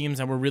up teams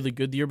that were really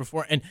good the year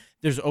before, and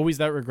there's always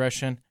that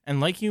regression. And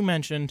like you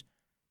mentioned,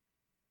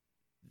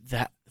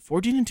 that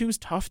 14-2 is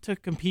tough to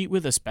compete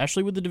with,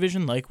 especially with the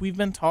division like we've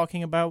been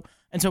talking about.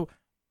 And so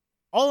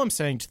all I'm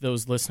saying to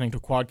those listening to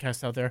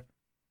Quadcast out there,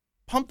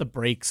 pump the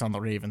brakes on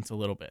the Ravens a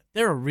little bit.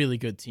 They're a really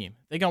good team.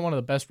 They got one of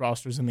the best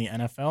rosters in the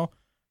NFL.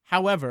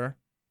 However,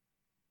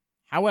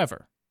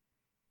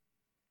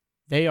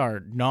 they are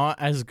not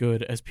as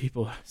good as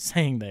people are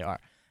saying they are.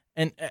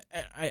 And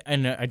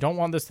I don't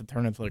want this to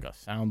turn into like a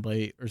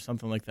soundbite or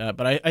something like that,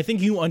 but I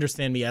think you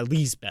understand me at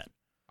least, Ben.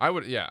 I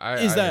would, yeah, I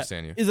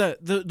understand you. Is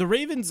that the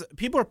Ravens,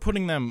 people are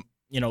putting them,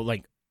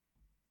 like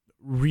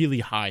really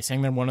high,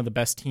 saying they're one of the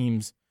best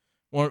teams,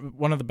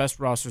 one of the best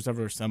rosters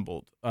ever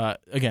assembled.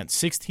 Again,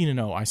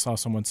 16-0, I saw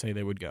someone say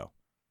they would go.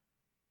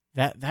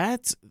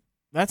 That's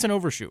an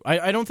overshoot.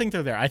 I don't think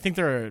they're there. I think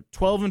they're a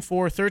 12-4,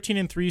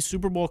 13-3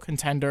 Super Bowl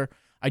contender.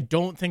 I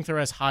don't think they're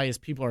as high as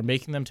people are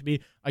making them to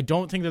be. I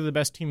don't think they're the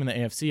best team in the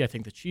AFC. I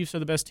think the Chiefs are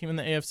the best team in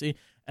the AFC,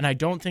 and I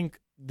don't think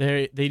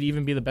they'd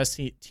even be the best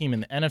team in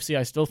the NFC.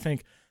 I still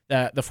think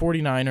that the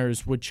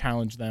 49ers would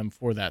challenge them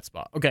for that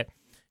spot. Okay,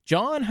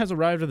 John has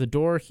arrived at the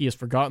door. He has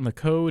forgotten the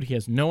code. He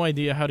has no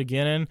idea how to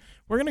get in.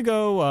 We're going to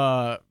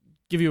go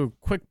give you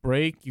a quick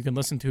break. You can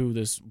listen to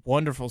this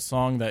wonderful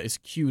song that is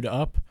queued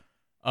up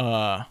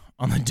on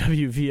the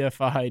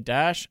WVFI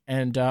dash,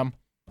 and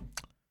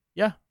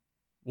yeah.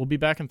 We'll be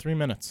back in 3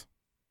 minutes.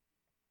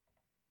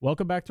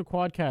 Welcome back to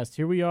Quadcast.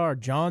 Here we are.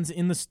 John's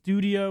in the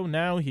studio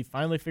now. He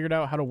finally figured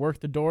out how to work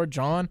the door.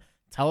 John,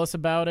 tell us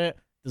about it.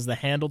 Does the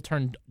handle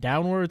turn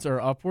downwards or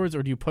upwards,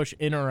 or do you push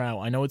in or out?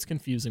 I know it's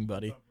confusing,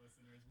 buddy.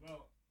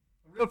 Well,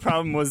 the real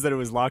problem was that it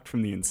was locked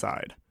from the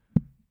inside.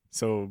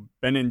 So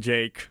Ben and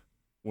Jake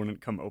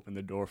wouldn't come open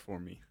the door for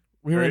me.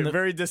 We were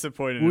very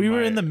disappointed. We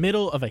were in the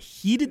middle of a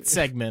heated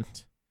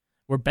segment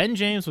where Ben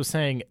James was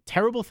saying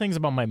terrible things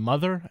about my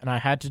mother, and I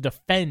had to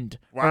defend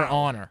her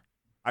honor.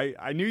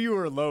 I knew you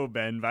were low,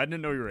 Ben, but I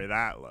didn't know you were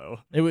that low.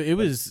 It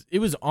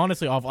was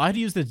honestly awful. I had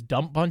to use this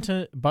dump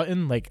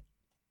button like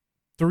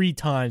 3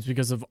 times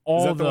because of all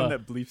Is that the one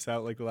that bleeps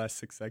out like the last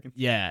 6 seconds?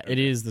 Yeah, it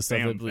is the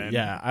stuff that bleeps.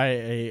 Yeah,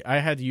 I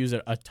had to use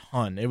it a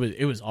ton. It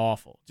was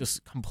awful,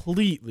 just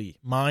completely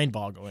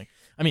mind-boggling.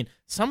 I mean,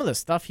 some of the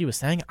stuff he was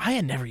saying I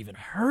had never even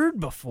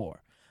heard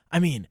before. I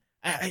mean,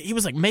 he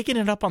was like making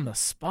it up on the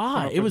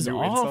spot. It was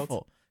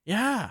awful.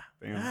 Yeah.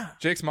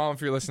 Jake's mom,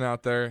 if you're listening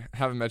out there,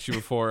 haven't met you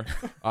before,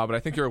 but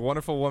I think you're a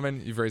wonderful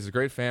woman. You've raised a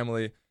great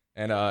family,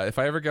 and if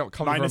I ever come to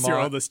Vermont, minus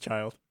your oldest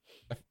child.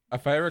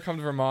 If I ever come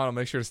to Vermont, I'll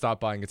make sure to stop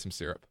by and get some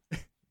syrup.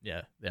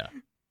 Yeah.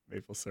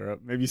 Maple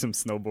syrup, maybe some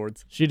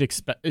snowboards. She'd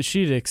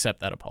accept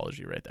that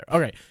apology right there.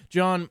 Okay,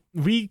 John,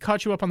 we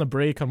caught you up on the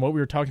break on what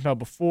we were talking about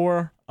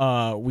before.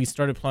 We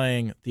started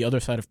playing The Other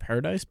Side of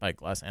Paradise by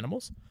Glass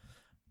Animals.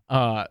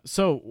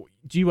 So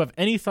do you have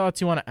any thoughts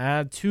you want to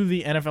add to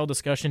the NFL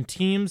discussion?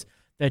 Teams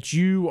that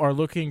you are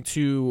looking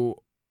to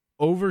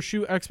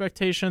overshoot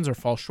expectations or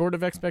fall short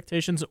of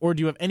expectations, or do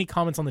you have any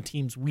comments on the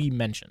teams we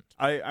mentioned?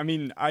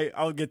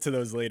 I'll get to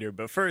those later,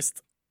 but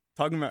first,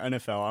 talking about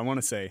NFL, I want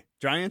to say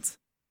Giants,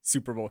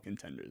 Super Bowl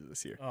contenders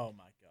this year. Oh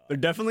my God. They're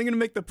definitely going to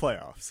make the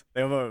playoffs.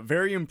 They have a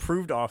very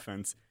improved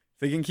offense. If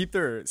they can keep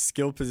their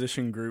skill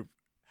position group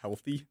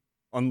healthy,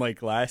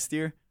 unlike last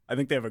year, I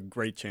think they have a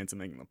great chance of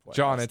making the playoffs.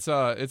 John,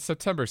 it's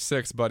September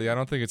 6th, buddy. I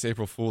don't think it's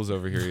April Fool's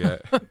over here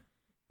yet.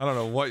 I don't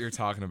know what you're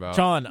talking about.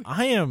 John,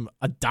 I am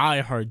a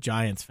diehard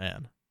Giants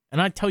fan. And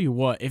I tell you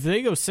what, if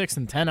they go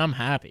 6-10, I'm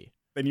happy.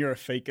 Then you're a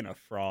fake and a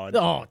fraud.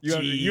 Oh, you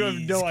have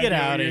no Get idea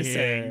out what of you're here.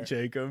 saying,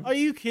 Jacob. Are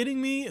you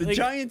kidding me? The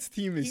Giants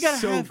team is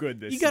so good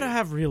this year. You got to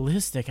have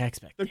realistic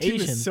expectations. Their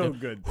team is so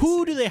good.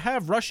 Who do they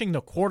have rushing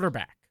the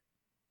quarterback?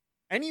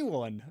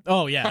 Anyone.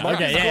 Oh, yeah.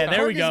 Okay, yeah,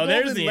 there we go.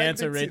 There's the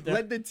answer right there.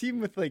 Led the team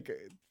with like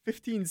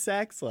 15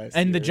 sacks last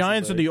year. And the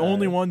Giants are the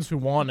only ones who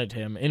wanted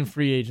him in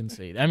free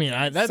agency. I mean,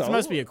 that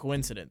must be a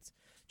coincidence.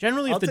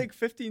 Generally, I'll take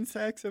 15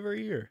 sacks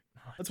every year.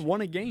 That's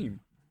one a game.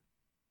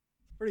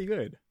 It's pretty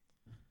good.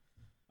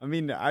 I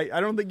mean,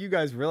 I don't think you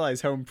guys realize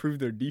how improved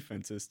their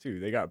defense is, too.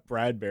 They got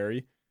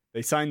Bradbury.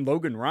 They signed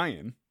Logan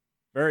Ryan.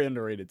 Very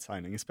underrated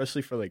signing,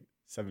 especially for like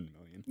 $7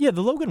 million. Yeah,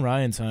 the Logan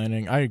Ryan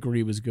signing, I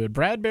agree, was good.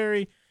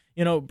 Bradbury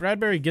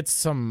gets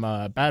some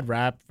bad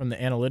rap from the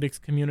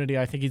analytics community.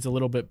 I think he's a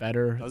little bit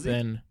better Does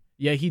he?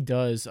 Yeah, he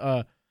does.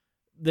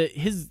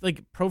 his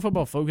like Pro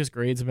Football Focus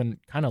grades have been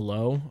kind of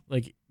low,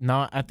 like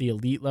not at the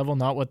elite level,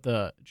 not what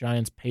the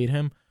Giants paid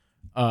him.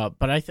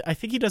 But I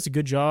think he does a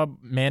good job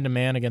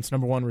man-to-man against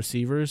number one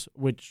receivers,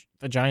 which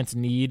the Giants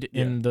need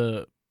in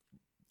the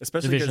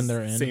especially division because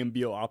they're in. Sam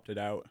Beal opted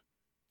out.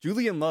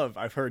 Julian Love,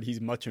 I've heard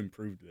he's much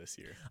improved this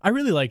year. I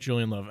really like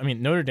Julian Love. I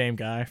mean, Notre Dame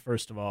guy,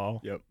 first of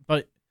all. Yep.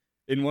 But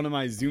in one of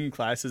my Zoom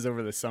classes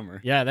over the summer.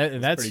 yeah,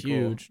 that's pretty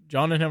cool. huge.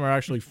 John and him are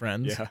actually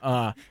friends.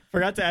 Yeah.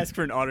 Forgot to ask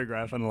for an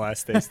autograph on the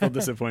last day. Still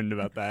disappointed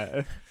about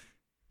that.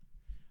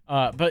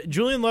 But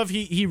Julian Love,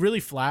 he really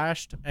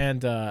flashed,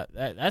 and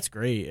that's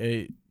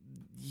great.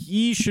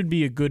 He should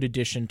be a good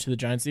addition to the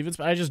Giants defense,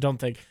 but I don't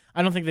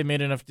think they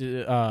made enough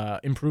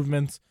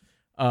improvements.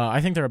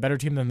 I think they're a better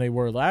team than they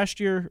were last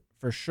year,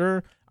 for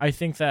sure. I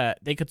think that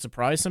they could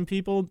surprise some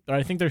people, but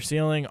I think their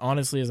ceiling,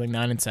 honestly, is like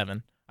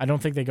 9-7. I don't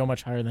think they go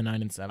much higher than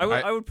 9-7.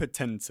 I would put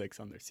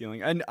 10-6 on their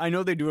ceiling. And I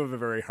know they do have a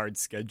very hard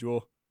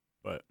schedule,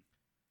 but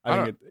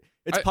I think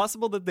it's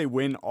possible that they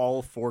win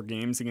all 4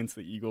 games against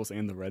the Eagles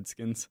and the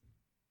Redskins.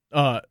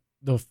 The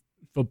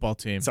football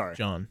team. Sorry.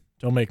 John.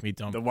 Don't make me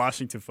dumb. The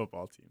Washington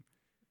football team.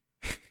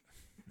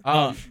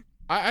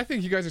 I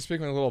think you guys are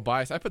speaking with a little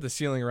bias. I put the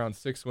ceiling around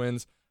 6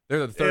 wins.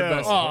 They're the third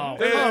best. Oh,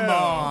 come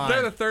on.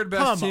 They're the third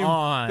best team.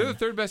 On. They're the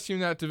third best team in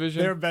that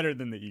division. They're better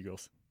than the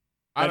Eagles.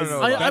 I don't know.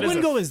 I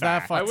wouldn't go as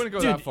that far. I wouldn't go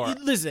Dude, that far.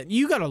 Listen,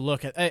 you got to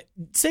look at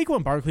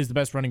Saquon Barkley is the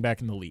best running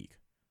back in the league,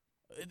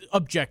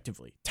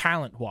 objectively,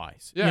 talent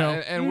wise. Yeah, you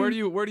know? and where do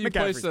you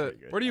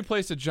McCaffrey's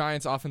place the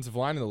Giants' offensive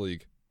line in the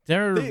league?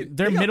 They're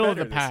got middle of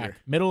better the this pack. year.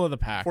 Middle of the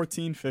pack.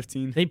 14,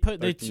 15,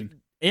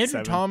 Andrew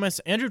 7.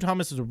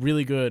 Thomas is a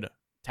really good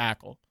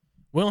tackle.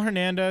 Will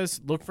Hernandez,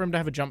 look for him to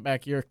have a jump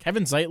back year.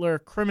 Kevin Zeitler,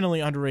 criminally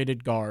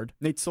underrated guard.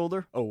 Nate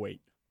Solder? Oh,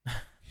 wait.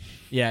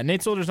 Yeah,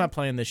 Nate Solder's not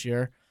playing this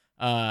year.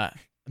 I'm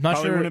not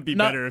Probably sure. wouldn't be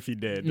better if he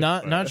did.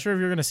 Not sure if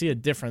you're going to see a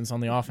difference on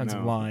the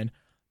offensive line,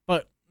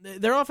 but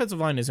their offensive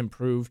line is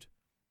improved.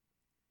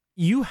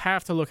 You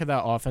have to look at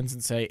that offense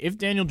and say, if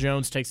Daniel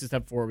Jones takes a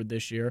step forward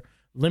this year,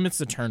 limits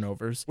the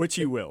turnovers, which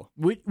he will,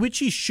 which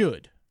he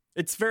should.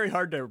 It's very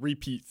hard to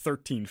repeat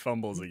 13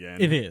 fumbles again.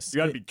 It is.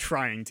 You got to be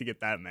trying to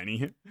get that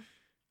many.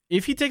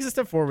 If he takes a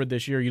step forward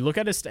this year, you look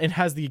at it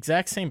has the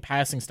exact same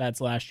passing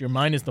stats last year,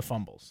 minus the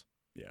fumbles.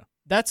 Yeah.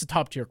 That's a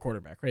top-tier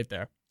quarterback right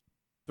there.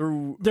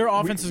 Their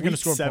offense is going to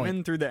score 7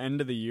 points. Through the end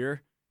of the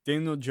year,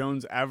 Daniel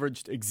Jones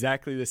averaged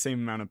exactly the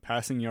same amount of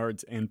passing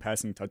yards and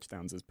passing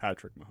touchdowns as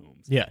Patrick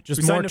Mahomes. Yeah,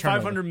 just who more signed a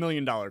turnover. $500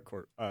 million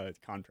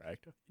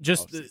contract.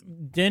 Just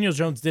Daniel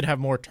Jones did have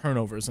more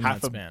turnovers in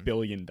that $500 span.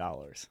 million.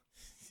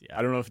 Yeah.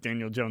 I don't know if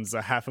Daniel Jones is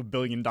a $500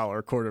 million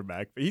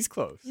quarterback, but he's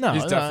close. No,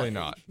 He's definitely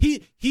not.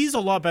 He's a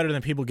lot better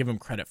than people give him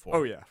credit for.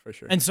 Oh yeah, for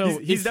sure. And so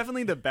he's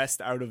definitely the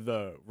best out of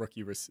the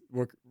rookie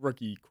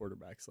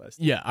quarterbacks last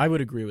year. Yeah, I would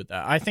agree with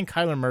that. I think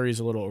Kyler Murray's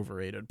a little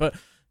overrated, but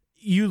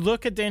you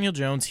look at Daniel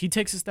Jones, he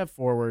takes a step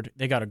forward.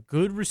 They got a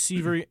good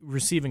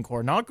receiving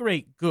core. Not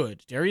great,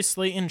 good. Darius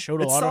Slayton showed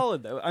a lot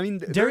solid though. I mean,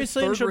 Darius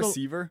their Slayton third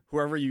receiver,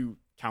 whoever you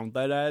count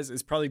that as,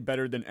 is probably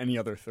better than any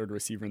other third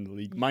receiver in the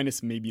league,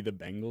 minus maybe the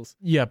Bengals.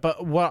 Yeah,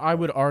 but what I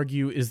would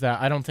argue is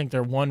that I don't think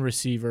their one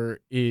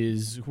receiver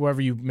is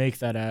whoever you make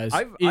that as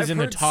I've in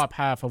the heard top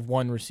half of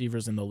one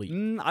receivers in the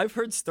league. I've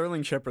heard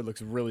Sterling Shepard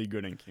looks really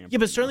good in camp. Yeah,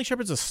 but Sterling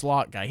Shepard's a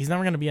slot guy. He's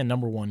never going to be a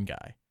number one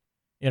guy.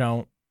 You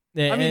know,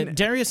 and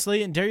Darius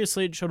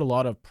Slayton showed a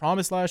lot of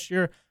promise last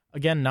year.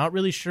 Again, not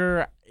really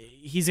sure.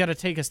 He's got to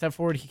take a step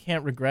forward. He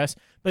can't regress.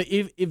 But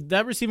if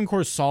that receiving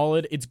core is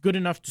solid, it's good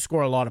enough to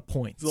score a lot of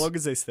points. As long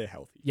as they stay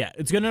healthy. Yeah,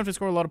 it's good enough to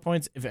score a lot of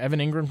points. If Evan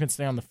Ingram can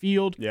stay on the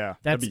field, yeah,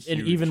 that's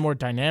an even more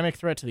dynamic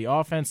threat to the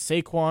offense.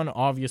 Saquon,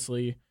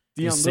 obviously.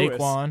 Deion Lewis,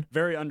 Saquon,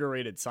 very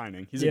underrated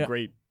signing. He's a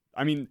great.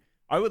 I mean,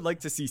 I would like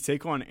to see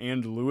Saquon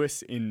and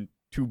Lewis in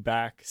 2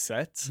 back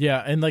sets.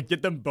 Yeah, and like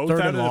get them both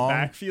out of the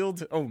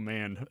backfield. Oh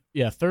man.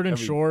 Yeah, third and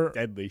short,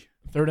 deadly.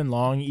 Third and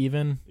long,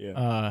 even.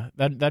 Yeah.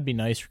 That'd be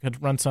nice. We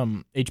could run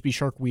some HB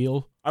Shark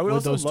wheel. I would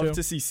also those love two.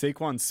 to see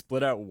Saquon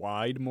split out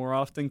wide more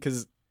often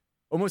because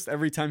almost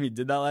every time he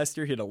did that last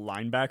year, he had a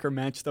linebacker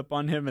matched up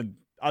on him, and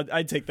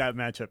I'd take that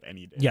matchup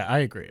any day. Yeah, I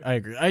agree.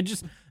 I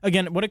just,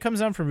 again, what it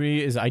comes down for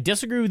me is I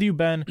disagree with you,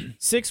 Ben.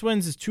 6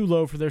 wins is too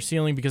low for their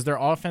ceiling because their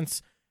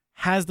offense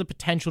has the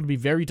potential to be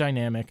very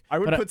dynamic. I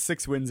would put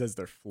 6 wins as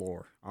their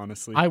floor,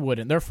 honestly. I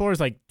wouldn't. Their floor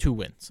is like 2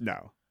 wins.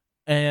 No.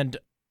 And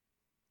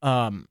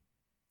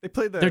they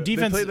play their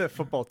defense. They play the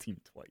football team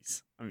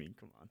twice. I mean,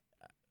 come on.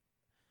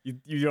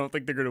 You don't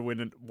think they're going to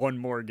win one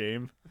more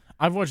game?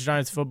 I've watched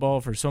Giants football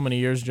for so many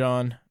years,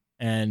 John,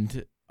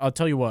 and I'll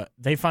tell you what,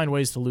 they find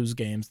ways to lose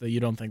games that you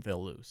don't think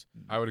they'll lose.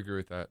 I would agree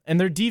with that. And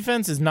their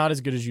defense is not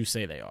as good as you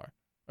say they are.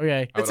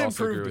 Okay. I would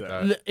also agree with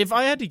that. If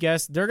I had to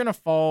guess, they're going to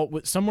fall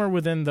somewhere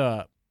within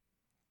the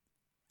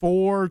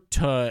 4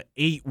 to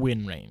 8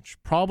 win range,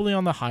 probably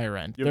on the higher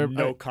end. You have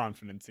no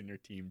confidence in your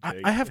team,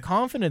 Jake. I have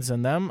confidence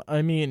in them.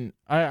 I mean,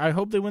 I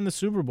hope they win the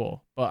Super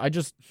Bowl, but I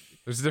just...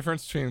 There's a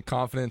difference between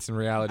confidence and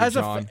reality,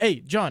 John.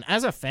 John,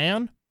 as a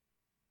fan,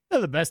 they're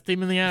the best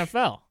team in the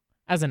NFL.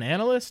 As an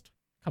analyst,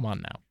 come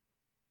on now.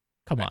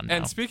 Come on now.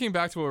 And speaking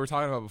back to what we were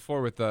talking about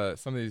before with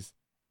some of these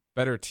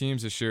better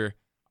teams this year,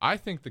 I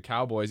think the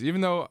Cowboys,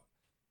 even though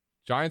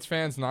Giants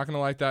fans not going to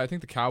like that, I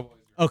think the Cowboys.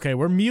 Okay,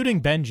 we're muting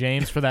Ben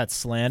James for that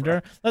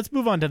slander. Let's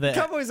move on to the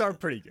Cowboys are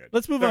pretty good.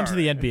 Let's move on to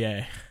the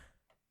NBA.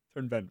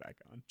 Turn Ben back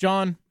on.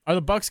 John, are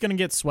the Bucks going to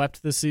get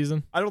swept this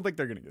season? I don't think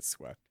they're going to get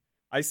swept.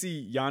 I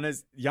see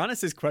Giannis.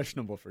 Giannis is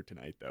questionable for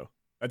tonight, though.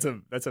 That's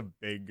a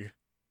big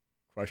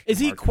question. Is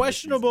he mark in the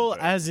questionable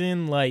season, as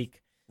in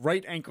like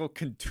right ankle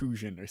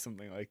contusion or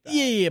something like that?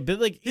 Yeah, but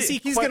like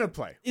he's going to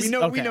play. We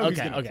know he's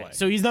going to play.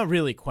 So he's not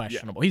really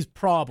questionable. Yeah. He's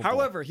probable.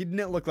 However, he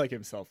didn't look like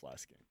himself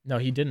last game. No,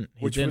 he didn't.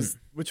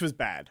 Which was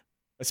bad,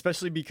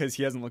 especially because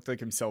he hasn't looked like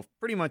himself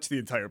pretty much the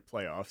entire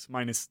playoffs,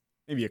 minus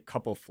maybe a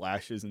couple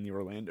flashes in the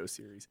Orlando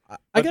series.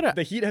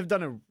 The Heat have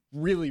done a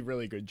really,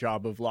 really good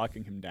job of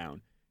locking him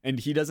down, and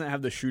he doesn't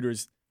have the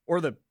shooters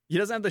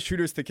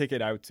to kick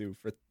it out to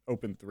for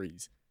open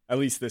threes. At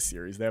least this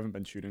series, they haven't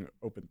been shooting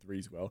open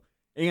threes well,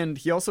 and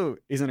he also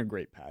isn't a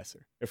great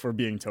passer. If we're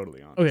being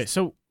totally honest. Okay,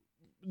 so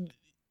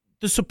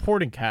the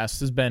supporting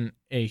cast has been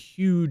a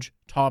huge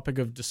topic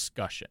of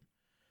discussion.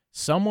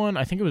 Someone,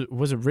 I think it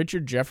was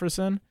Richard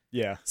Jefferson,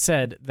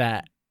 said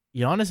that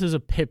Giannis is a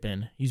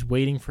Pippen. He's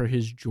waiting for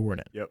his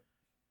Jordan. Yep.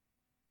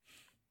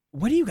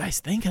 What do you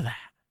guys think of that?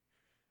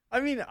 I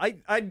mean, I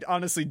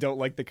honestly don't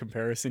like the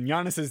comparison.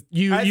 Giannis is...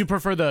 You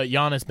prefer the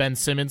Giannis-Ben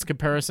Simmons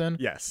comparison?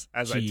 Yes,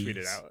 as I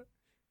tweeted out.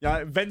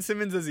 Yeah, Ben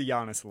Simmons is a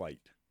Giannis light.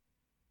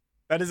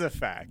 That is a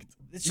fact.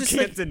 You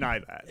can't deny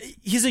that.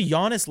 He's a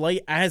Giannis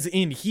light, as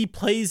in he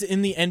plays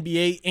in the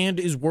NBA and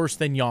is worse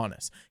than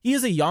Giannis. He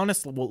is a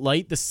Giannis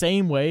light the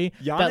same way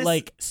that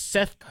like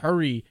Seth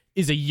Curry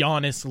is a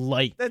Giannis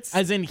light,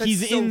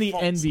 he's so in the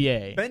false.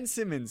 NBA. Ben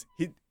Simmons,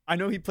 I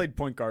know he played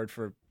point guard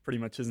for pretty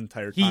much his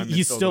entire time.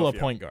 He's still a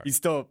point guard. He's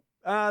still.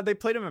 They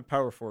played him at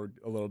power forward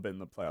a little bit in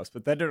the playoffs,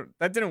 but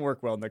that didn't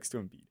work well next to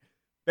Embiid.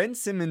 Ben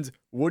Simmons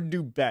would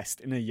do best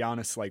in a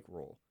Giannis-like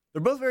role.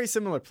 They're both very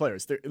similar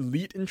players. They're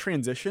elite in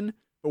transition,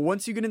 but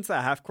once you get into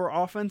that half-court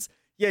offense,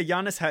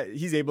 Giannis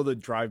he's able to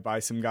drive by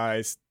some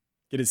guys,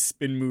 get his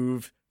spin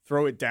move,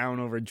 throw it down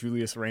over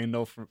Julius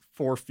Randle from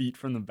 4 feet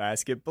from the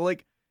basket. But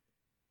like,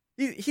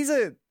 he's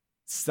a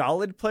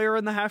solid player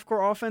in the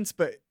half-court offense.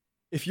 But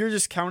if you're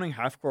just counting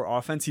half-court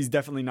offense, he's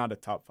definitely not a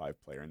top 5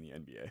 player in the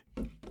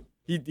NBA.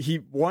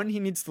 He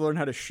needs to learn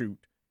how to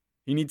shoot.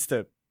 He needs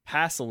to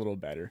pass a little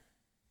better.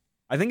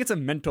 I think it's a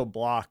mental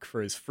block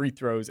for his free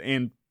throws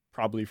and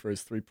probably for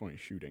his 3-point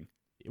shooting.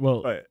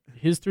 Well,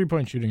 his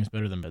 3-point shooting is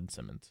better than Ben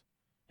Simmons.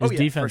 His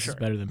defense is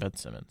better than Ben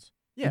Simmons.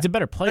 Yeah. He's a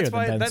better player than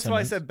Ben Simmons. That's why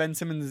I said Ben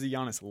Simmons is a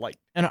Giannis light.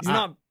 And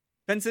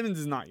Ben Simmons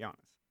is not Giannis.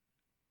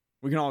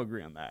 We can all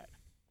agree on that.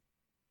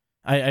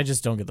 I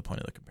just don't get the point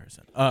of the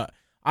comparison. I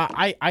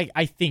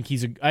think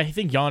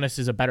Giannis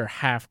is a better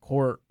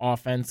half-court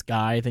offense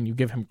guy than you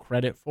give him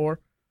credit for.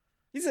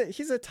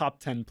 He's a top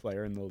 10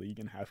 player in the league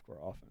in half-court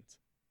offense,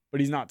 but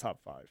he's not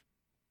top 5,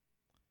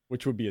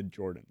 which would be a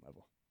Jordan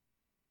level.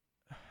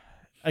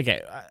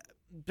 Okay,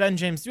 Ben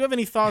James, do you have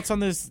any thoughts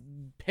on this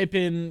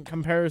Pippen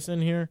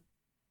comparison here?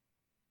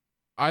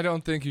 I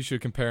don't think you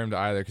should compare him to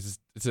either because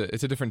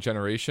it's a different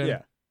generation.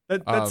 Yeah,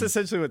 that's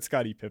essentially what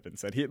Scottie Pippen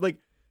said.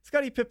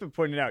 Scottie Pippen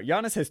pointed out,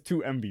 Giannis has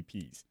 2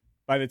 MVPs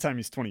by the time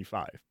he's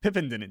 25.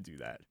 Pippen didn't do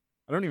that.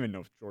 I don't even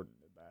know if Jordan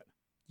did that.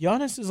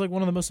 Giannis is like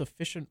one of the most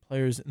efficient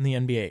players in the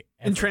NBA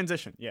ever. In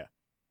transition, yeah.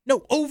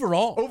 No,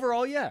 overall.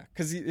 Overall, yeah,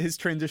 because his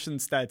transition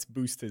stats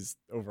boost his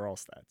overall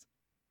stats.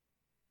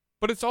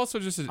 But it's also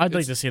just. I'd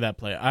like to see that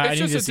play.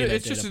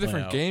 It's just a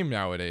different game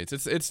nowadays.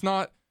 It's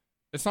not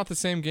the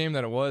same game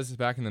that it was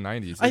back in the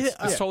 90s.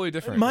 It's totally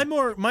different.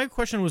 My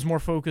question was more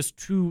focused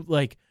to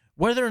like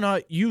whether or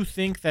not you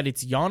think that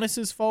it's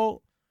Giannis's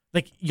fault.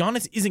 Like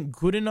Giannis isn't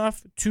good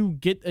enough to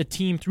get a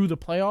team through the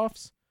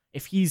playoffs.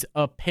 If he's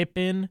a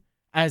Pippen,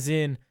 as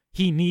in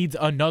he needs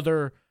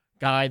another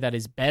guy that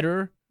is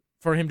better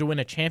for him to win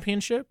a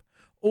championship,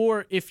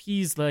 or if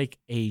he's like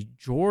a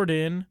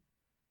Jordan,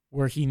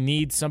 where he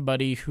needs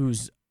somebody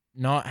who's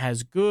not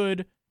as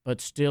good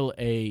but still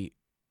a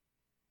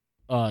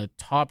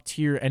top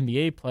tier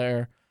NBA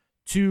player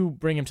to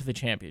bring him to the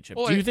championship.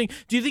 Do you think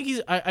he's?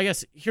 I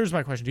guess here's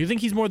my question: do you think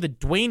he's more the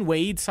Dwayne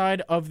Wade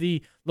side of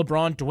the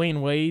LeBron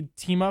Dwayne Wade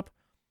team up,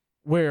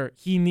 where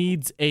he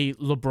needs a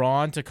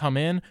LeBron to come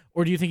in,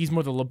 or do you think he's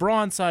more the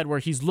LeBron side where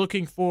he's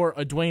looking for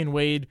a Dwayne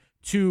Wade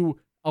to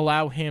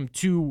allow him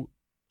to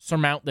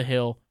surmount the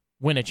hill,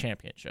 win a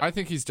championship? I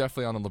think he's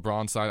definitely on the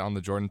LeBron side, on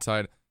the Jordan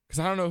side. Because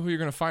I don't know who you're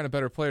going to find a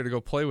better player to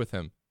go play with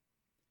him.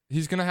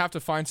 He's going to have to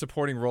find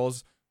supporting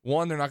roles.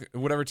 One,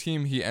 whatever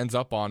team he ends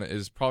up on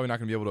is probably not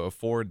going to be able to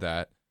afford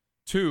that.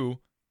 2,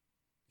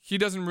 he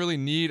doesn't really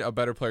need a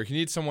better player. He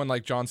needs someone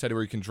like John said,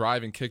 where he can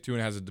drive and kick to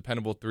and has a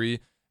dependable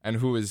 3, and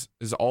who is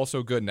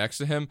also good next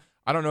to him.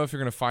 I don't know if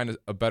you're going to find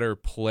a better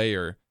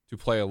player to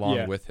play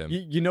along with him.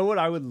 You know what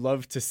I would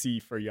love to see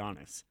for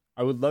Giannis?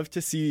 I would love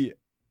to see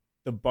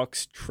the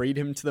Bucks trade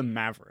him to the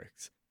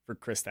Mavericks for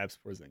Kristaps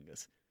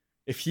Porzingis.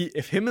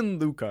 If him and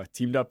Luka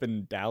teamed up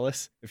in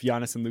Dallas, if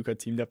Giannis and Luka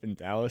teamed up in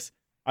Dallas,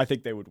 I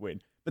think they would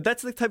win. But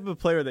that's the type of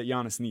player that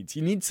Giannis needs.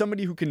 He needs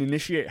somebody who can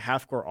initiate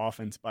half-court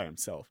offense by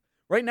himself.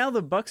 Right now,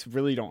 the Bucks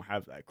really don't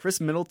have that.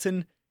 Chris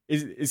Middleton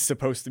is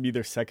supposed to be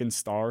their second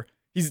star.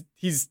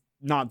 He's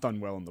not done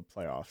well in the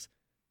playoffs.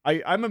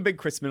 I'm a big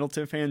Chris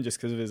Middleton fan just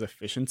because of his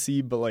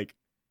efficiency, but like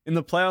in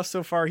the playoffs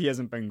so far, he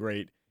hasn't been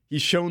great.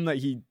 He's shown that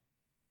he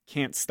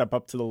can't step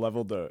up to the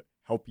level to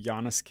help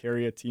Giannis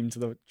carry a team to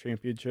the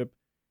championship.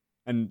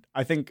 And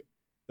I think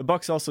the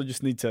Bucks also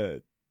just need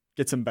to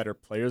get some better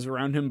players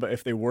around him. But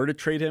if they were to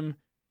trade him,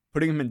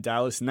 putting him in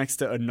Dallas next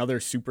to another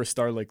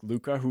superstar like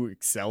Luka, who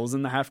excels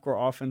in the half-court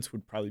offense,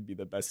 would probably be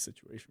the best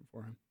situation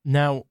for him.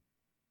 Now,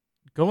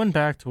 going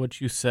back to what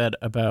you said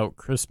about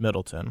Chris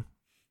Middleton,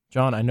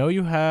 John, I know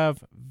you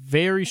have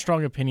very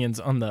strong opinions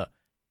on the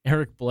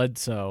Eric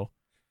Bledsoe,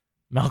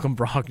 Malcolm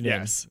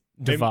Brogdon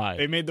divide.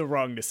 They made the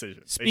wrong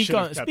decision. Speak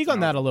on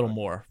that a little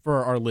more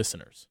for our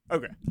listeners.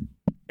 Okay.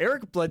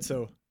 Eric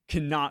Bledsoe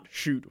cannot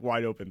shoot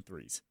wide open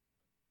threes.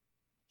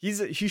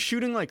 He's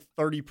shooting like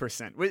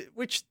 30%,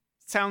 which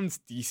sounds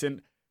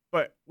decent,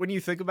 but when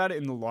you think about it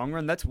in the long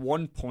run, that's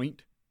 1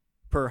 point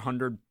per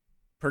 100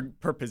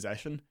 per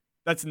possession.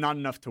 That's not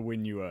enough to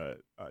win you a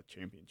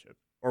championship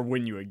or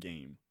win you a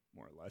game,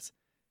 more or less.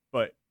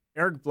 But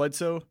Eric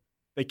Bledsoe,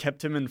 they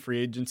kept him in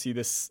free agency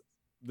this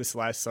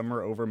last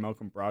summer over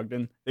Malcolm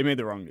Brogdon. They made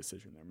the wrong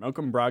decision there.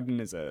 Malcolm Brogdon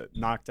is a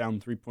knockdown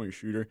three-point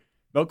shooter.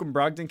 Malcolm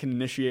Brogdon can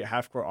initiate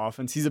half-court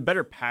offense. He's a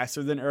better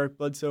passer than Eric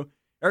Bledsoe.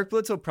 Eric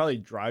Bledsoe probably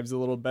drives a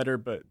little better,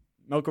 but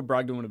Malcolm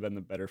Brogdon would have been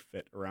the better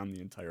fit around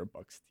the entire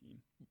Bucks team,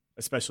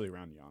 especially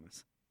around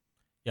Giannis.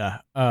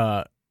 Yeah,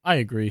 I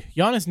agree.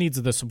 Giannis needs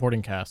the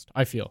supporting cast,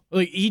 I feel.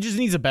 Like he just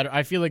needs a better.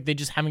 I feel like they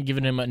just haven't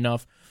given him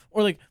enough,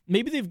 or like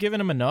maybe they've given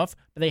him enough,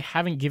 but they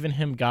haven't given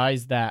him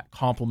guys that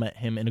complement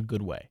him in a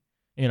good way.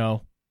 You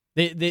know,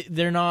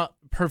 they're not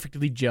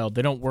perfectly gelled.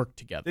 They don't work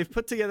together. They've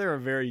put together a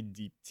very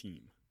deep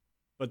team,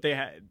 but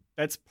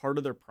that's part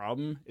of their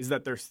problem is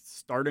that their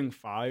starting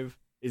five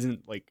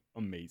isn't like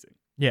amazing.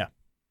 Yeah.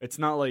 It's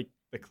not like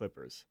the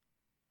Clippers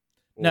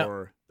or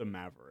Now, the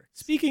Mavericks.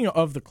 Speaking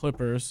of the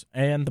Clippers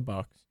and the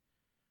Bucks,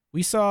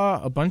 we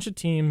saw a bunch of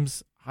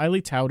teams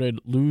highly touted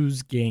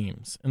lose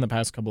games in the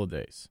past couple of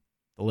days.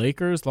 The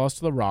Lakers lost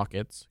to the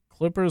Rockets.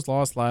 Clippers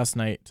lost last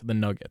night to the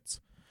Nuggets.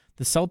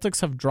 The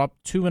Celtics have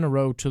dropped 2 in a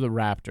row to the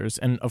Raptors,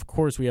 and of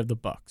course we have the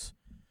Bucks.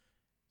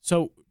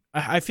 So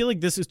I feel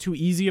like this is too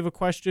easy of a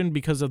question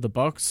because of the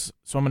Bucks,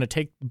 so I'm going to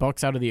take the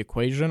Bucks out of the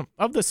equation.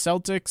 Of the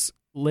Celtics,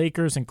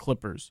 Lakers, and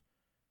Clippers,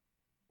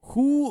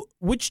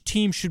 which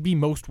team should be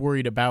most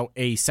worried about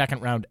a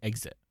second-round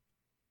exit?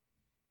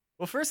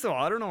 Well, first of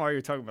all, I don't know why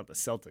you're talking about the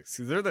Celtics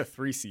because they're the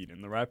 3 seed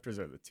and the Raptors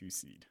are the 2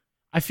 seed.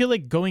 I feel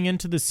like going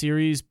into the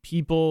series,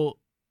 people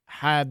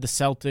had the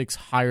Celtics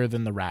higher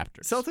than the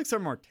Raptors. Celtics are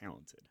more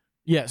talented.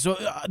 Yeah, so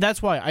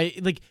that's why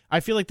I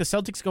feel like the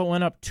Celtics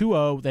went up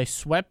 2-0. They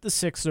swept the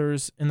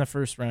Sixers in the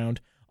first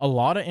round. A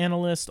lot of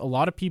analysts, a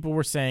lot of people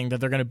were saying that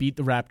they're going to beat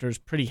the Raptors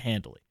pretty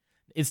handily.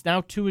 It's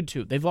now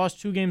 2-2. They've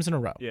lost 2 games in a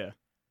row. Yeah.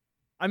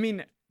 I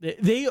mean,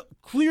 they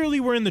clearly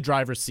were in the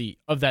driver's seat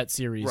of that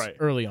series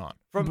early on,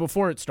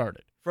 before it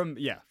started.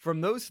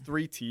 From those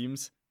 3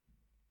 teams,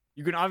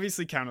 you can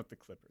obviously count out the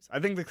Clippers. I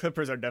think the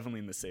Clippers are definitely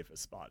in the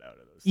safest spot out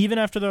of those. Even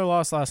after their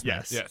loss last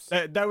night. Yes.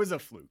 That was a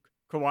fluke.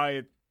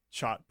 Kawhi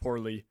shot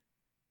poorly.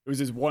 It was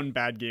his one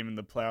bad game in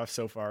the playoffs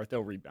so far.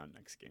 They'll rebound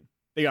next game.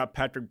 They got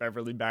Patrick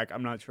Beverley back.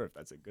 I'm not sure if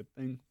that's a good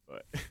thing,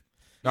 but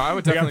no, I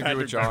would definitely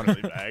agree with John.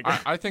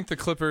 I think the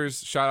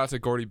Clippers. Shout out to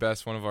Gordy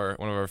Best, one of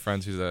our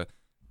friends who's a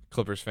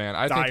Clippers fan.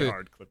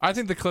 I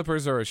think the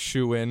Clippers are a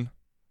shoe-in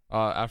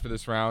after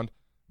this round.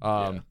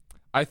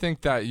 I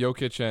think that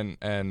Jokic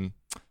and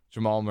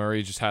Jamal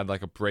Murray just had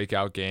like a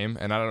breakout game,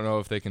 and I don't know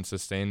if they can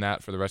sustain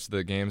that for the rest of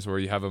the games where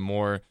you have a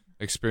more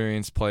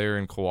experienced player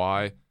in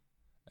Kawhi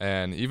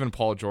and even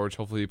Paul George.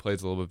 Hopefully he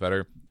plays a little bit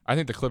better. I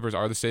think the Clippers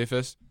are the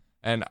safest,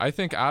 and I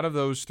think out of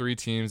those 3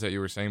 teams that you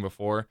were saying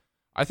before,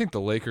 I think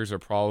the Lakers are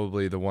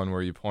probably the one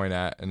where you point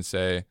at and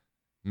say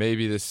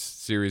maybe this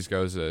series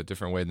goes a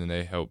different way than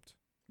they hoped.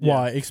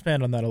 Why?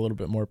 Expand on that a little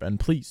bit more, Ben,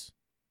 please.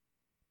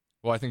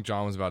 Well, I think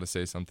John was about to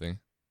say something.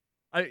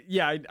 I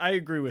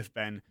agree with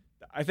Ben.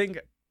 I think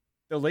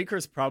the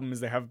Lakers' problem is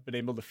they haven't been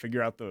able to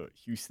figure out the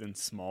Houston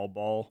small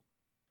ball.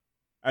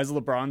 As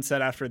LeBron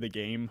said after the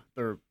game,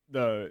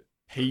 the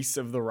pace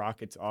of the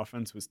Rockets'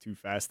 offense was too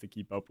fast to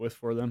keep up with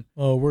for them.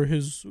 Oh, were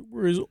his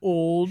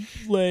old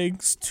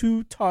legs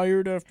too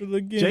tired after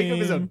the game? Jacob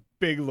is a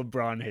big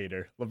LeBron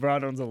hater.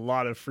 LeBron owns a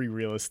lot of free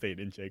real estate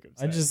in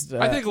Jacob's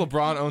head. I think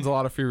LeBron owns a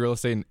lot of free real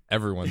estate in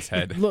everyone's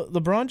head.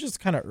 LeBron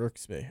just kind of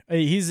irks me.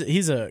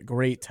 He's a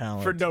great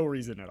talent. For no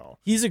reason at all.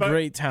 He's a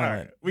great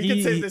talent. Right, we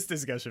can save this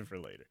discussion for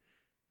later.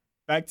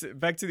 Back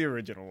to the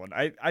original one.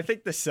 I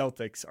think the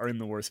Celtics are in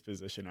the worst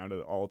position out of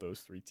all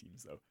those 3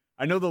 teams, though.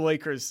 I know the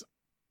Lakers,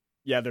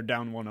 they're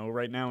down 1-0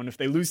 right now, and if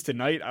they lose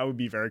tonight, I would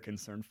be very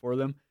concerned for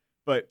them.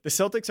 But the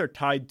Celtics are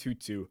tied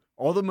 2-2.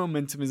 All the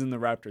momentum is in the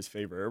Raptors'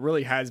 favor. It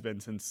really has been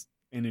since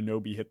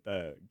Anunoby hit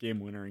the game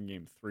winner in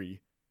Game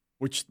 3,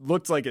 which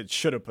looked like it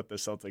should have put the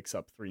Celtics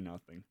up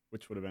 3-0,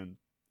 which would have been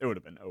it would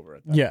have been over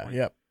at that point.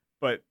 Yeah.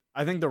 But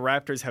I think the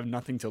Raptors have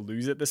nothing to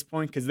lose at this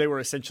point because they were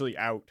essentially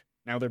out.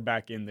 Now they're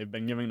back in. They've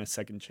been given a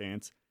second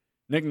chance.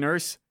 Nick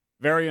Nurse,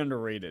 very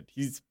underrated.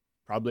 He's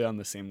probably on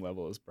the same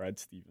level as Brad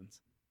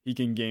Stevens. He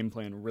can game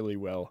plan really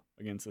well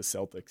against the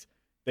Celtics.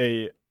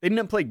 They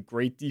didn't play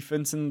great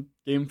defense in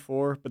Game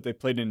 4, but they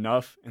played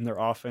enough, and their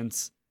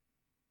offense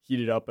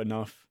heated up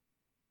enough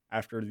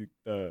after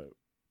the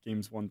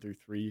games 1 through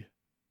 3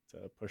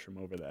 to push them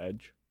over the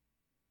edge.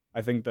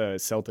 I think the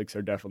Celtics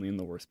are definitely in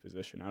the worst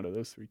position out of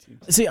those 3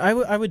 teams. See, I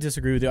would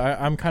disagree with you.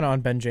 I'm kind of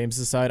on Ben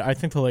James' side. I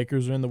think the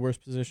Lakers are in the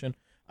worst position.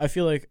 I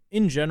feel like,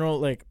 in general,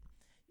 like,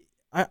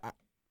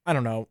 I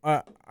don't know.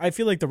 I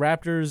feel like the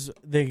Raptors,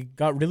 they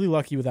got really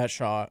lucky with that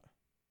shot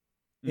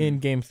in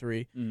Game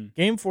 3.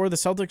 Game 4, the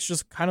Celtics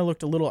just kind of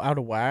looked a little out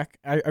of whack.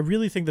 I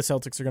really think the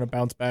Celtics are going to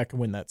bounce back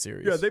and win that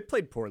series. Yeah, they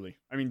played poorly.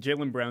 I mean,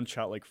 Jaylen Brown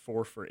shot like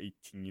 4 for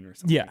 18 or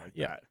something like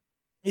that.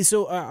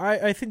 So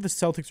I think the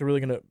Celtics are really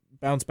going to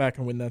bounce back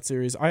and win that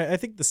series. I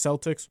think the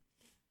Celtics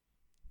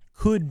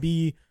could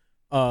be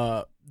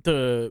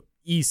the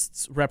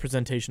East's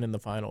representation in the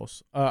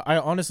finals. I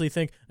honestly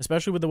think,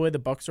 especially with the way the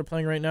Bucks are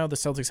playing right now, the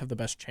Celtics have the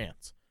best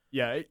chance.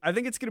 Yeah, I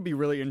think it's going to be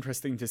really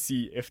interesting to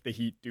see if the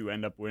Heat do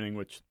end up winning,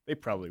 which they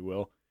probably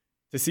will,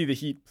 to see the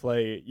Heat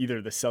play either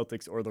the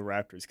Celtics or the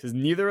Raptors, because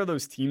neither of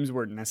those teams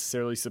were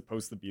necessarily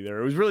supposed to be there.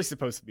 It was really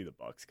supposed to be the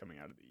Bucks coming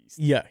out of the East.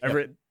 Yeah.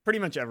 Pretty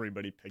much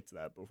everybody picked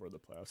that before the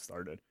playoffs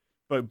started.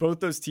 But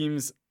both those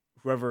teams,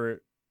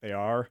 whoever they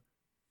are,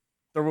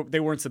 they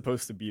weren't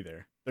supposed to be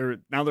there.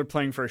 Now they're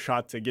playing for a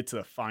shot to get to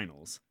the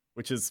finals,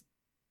 which is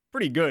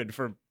pretty good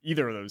for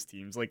either of those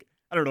teams. Like,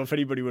 I don't know if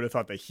anybody would have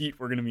thought the Heat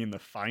were going to be in the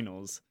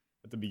finals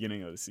at the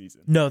beginning of the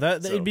season. No,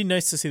 it'd be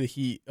nice to see the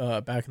Heat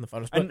back in the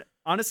finals. But and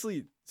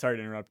honestly, sorry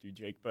to interrupt you,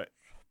 Jake, but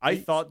I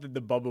thought that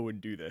the bubble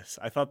would do this.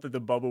 I thought that the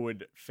bubble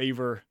would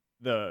favor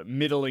the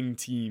middling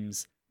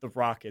teams, the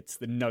Rockets,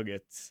 the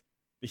Nuggets,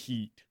 the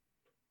Heat,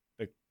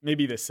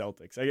 maybe the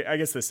Celtics. I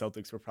guess the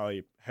Celtics were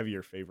probably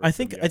heafor favorites. I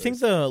think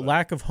the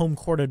lack of home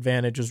court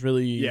advantage is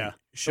really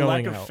showing the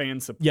lack of out. fan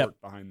support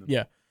behind them.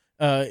 Yeah.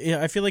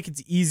 I feel like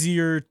it's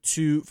easier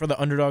for the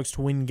underdogs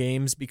to win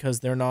games because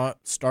they're not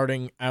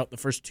starting out the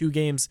first 2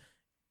 games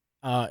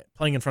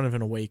playing in front of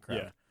an away crowd.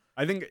 Yeah.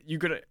 I think you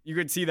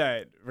could see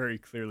that very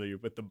clearly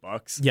with the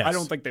Bucks. Yes. I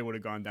don't think they would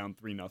have gone down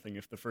 3-0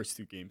 if the first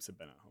 2 games had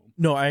been at home.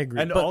 No, I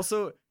agree. And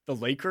also the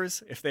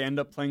Lakers, if they end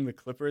up playing the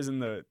Clippers in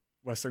the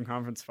Western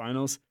Conference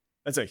Finals,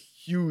 that's a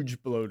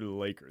huge blow to the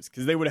Lakers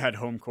because they would have had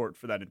home court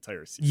for that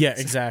entire season. Yeah,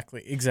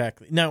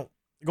 exactly. Now,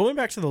 going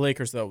back to the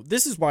Lakers, though,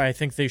 this is why I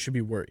think they should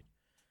be worried.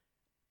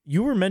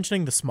 You were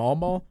mentioning the small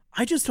ball.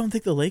 I just don't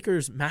think the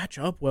Lakers match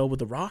up well with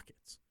the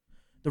Rockets.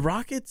 The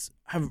Rockets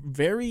have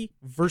very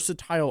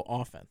versatile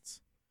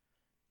offense.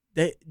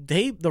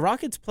 The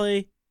Rockets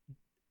play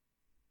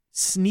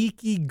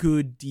sneaky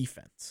good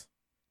defense.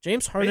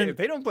 James Harden.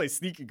 They don't play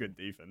sneaky good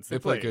defense. They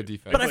play good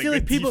defense. But I feel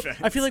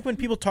like when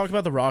people talk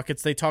about the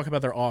Rockets, they talk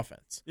about their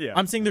offense. Yeah.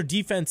 I'm saying their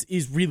defense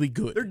is really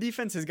good. Their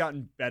defense has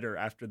gotten better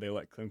after they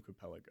let Clint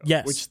Capella go.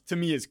 Yes. Which to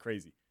me is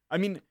crazy. I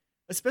mean,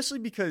 especially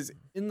because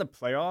in the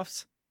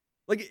playoffs,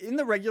 like in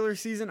the regular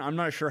season, I'm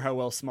not sure how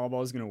well small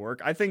ball is going to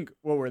work. I think,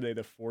 what were they,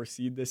 the 4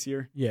 seed this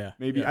year? Yeah.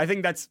 Maybe. Yeah. I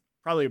think that's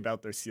probably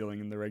about their ceiling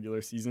in the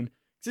regular season.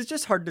 Because it's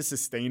just hard to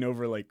sustain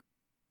over like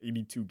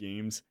 82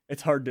 games.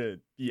 It's hard to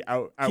be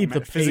keep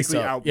the pace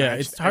up. Yeah,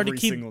 it's hard to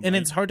keep, and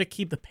it's hard to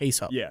keep the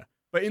pace up. Yeah,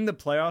 but in the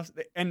playoffs,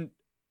 and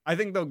I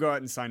think they'll go out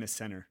and sign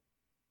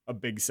a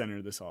big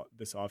center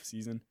this off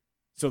season.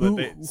 So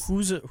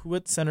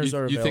what centers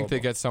are available? You think they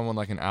get someone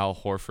like an Al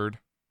Horford?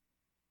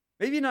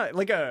 Maybe not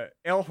like a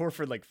Al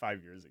Horford like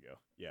 5 years ago.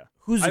 Yeah,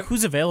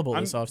 who's available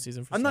this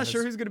offseason? I'm not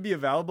sure who's going to be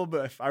available,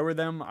 but if I were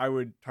them, I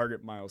would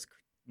target Miles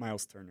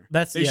Turner.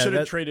 They should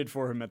have traded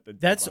for him at the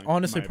That's deadline,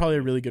 honestly probably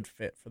a really good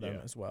fit for them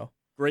as well.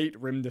 Great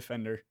rim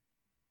defender.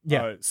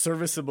 Yeah.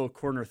 Serviceable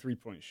corner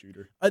 3-point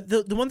shooter.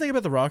 The one thing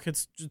about the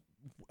Rockets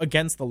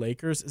against the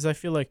Lakers is I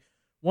feel like,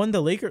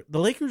 the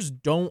Lakers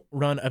don't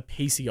run a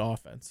pacey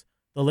offense.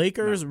 The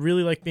Lakers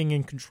really like being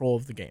in control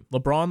of the game.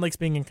 LeBron likes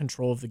being in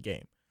control of the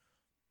game.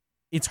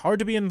 It's hard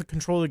to be in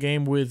control of the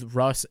game with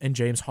Russ and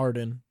James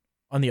Harden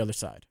on the other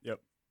side. Yep.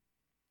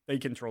 They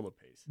control the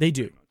pace. They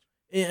do.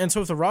 And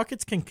so if the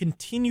Rockets can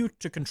continue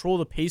to control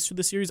the pace through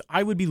the series,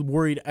 I would be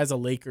worried as a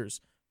Lakers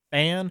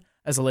fan,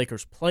 as a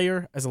Lakers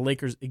player, as a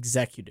Lakers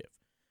executive.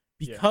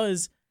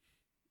 Because,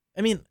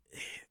 I mean,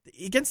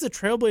 against the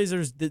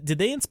Trailblazers, did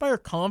they inspire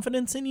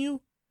confidence in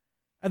you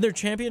at their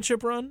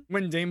championship run?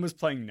 When Dame was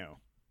playing, no.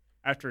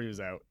 After he was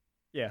out,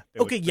 yeah.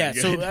 Okay, yeah.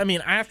 So, I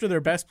mean, after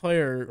their best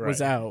player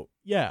was out,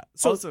 yeah.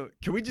 So, also,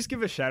 can we just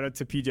give a shout out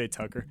to PJ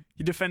Tucker?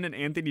 He defended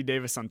Anthony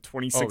Davis on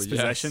 26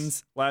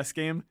 possessions last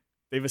game.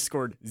 Davis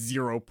scored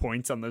 0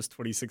 points on those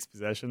 26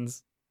 possessions.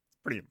 It's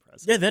pretty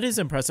impressive. Yeah, that is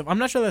impressive. I'm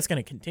not sure that's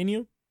going to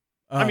continue.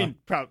 I mean,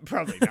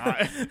 probably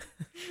not.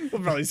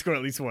 We'll probably score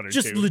at least 1 or 2.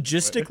 Just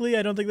logistically,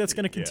 I don't think that's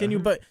going to continue.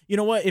 But you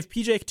know what? If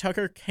PJ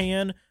Tucker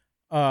can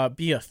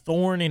be a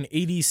thorn in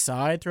AD's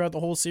side throughout the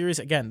whole series,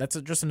 again, that's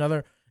just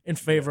another in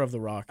favor of the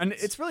Rockets. And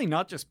it's really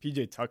not just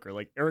PJ Tucker.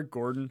 Like Eric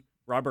Gordon,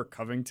 Robert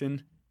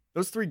Covington,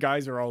 those three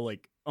guys are all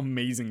like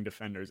amazing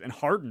defenders. And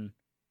Harden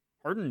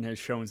has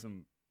shown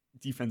some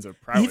defensive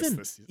prowess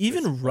this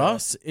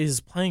Russ is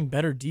playing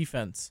better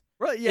defense.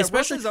 Right, yeah,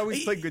 especially Russ has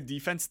always played good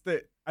defense.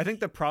 I think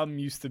the problem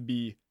used to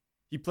be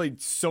he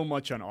played so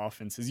much on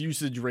offense. His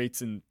usage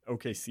rates in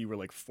OKC were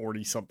like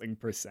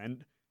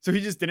 40-something%. So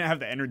he just didn't have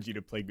the energy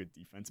to play good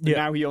defense. But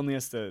now he only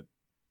has to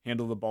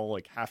handle the ball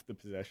like half the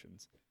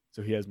possessions.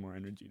 So he has more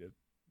energy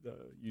to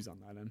use on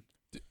that end.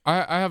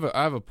 I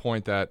have a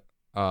point that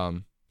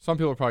some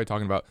people are probably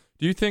talking about.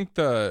 Do you think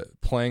the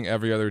playing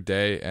every other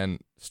day and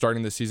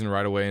starting the season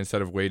right away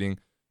instead of waiting,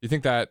 do you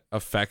think that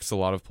affects a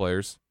lot of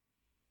players?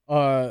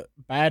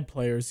 Bad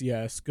players,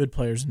 yes. Good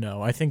players,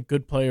 no. I think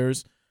good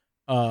players,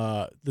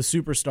 the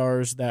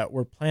superstars that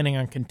were planning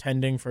on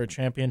contending for a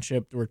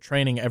championship, were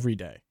training every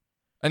day.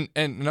 And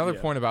another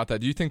point about that,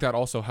 do you think that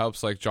also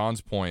helps, like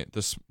John's point,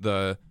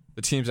 the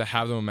teams that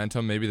have the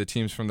momentum, maybe the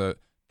teams from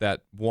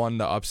that won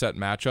the upset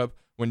matchup,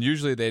 when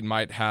usually they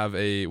might have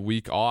a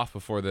week off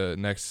before the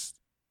next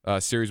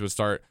series would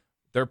start,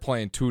 they're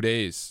playing 2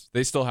 days.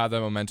 They still have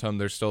that momentum.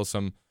 There's still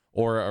some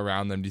aura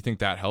around them. Do you think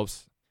that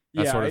helps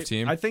that sort of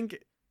team? I think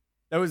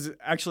that was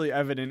actually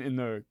evident in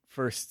the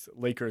first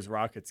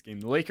Lakers-Rockets game.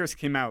 The Lakers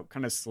came out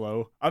kind of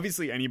slow.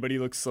 Obviously, anybody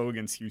looks slow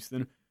against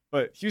Houston,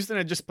 but Houston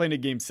had just played a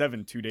Game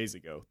 7 2 days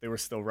ago. They were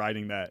still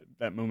riding that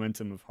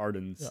momentum of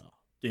Harden's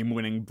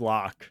game-winning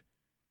block.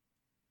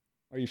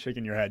 Why are you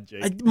shaking your head,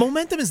 Jake?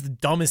 Momentum is the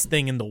dumbest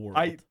thing in the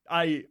world.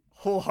 I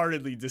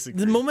wholeheartedly disagree.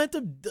 The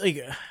momentum,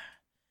 like,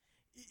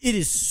 it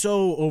is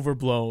so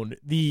overblown,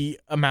 the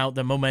amount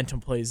that momentum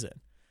plays in.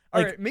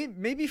 All right,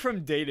 maybe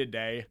from day to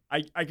day,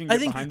 I can get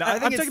behind that. I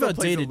think I'm talking about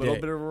day to day.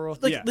 Bit of a role.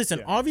 Like,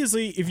 listen,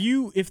 obviously,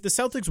 if the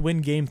Celtics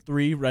win Game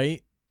 3,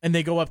 right, and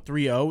they go up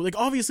 3-0, like,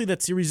 obviously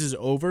that series is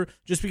over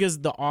just because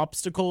the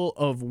obstacle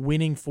of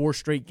winning 4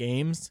 straight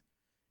games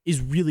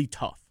is really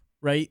tough,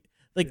 right?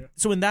 Like,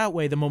 so in that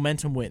way, the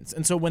momentum wins.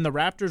 And so when the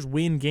Raptors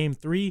win Game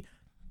 3,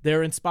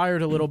 they're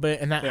inspired a little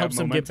bit, and that helps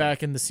them get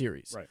back in the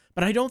series. Right.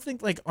 But I don't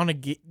think, like, on a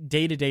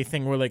day-to-day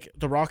thing where, like,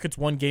 the Rockets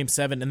won Game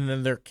 7 and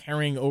then they're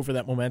carrying over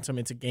that momentum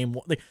into Game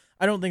 1. Like,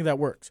 I don't think that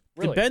works.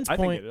 Really? To Ben's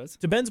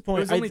point,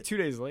 it was only 2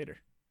 days later.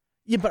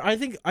 Yeah, but I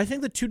think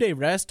the 2-day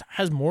rest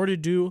has more to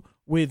do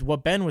with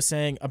what Ben was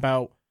saying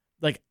about,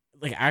 like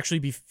actually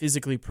be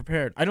physically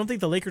prepared. I don't think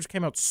the Lakers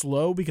came out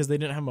slow because they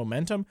didn't have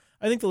momentum.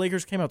 I think the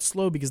Lakers came out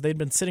slow because they'd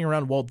been sitting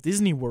around Walt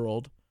Disney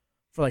World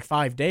for like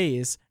 5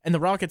 days, and the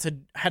Rockets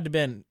had to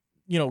been,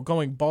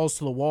 going balls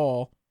to the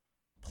wall,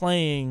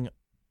 playing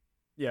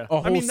a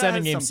whole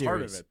 7-game series.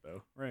 Part of it,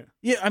 though, right?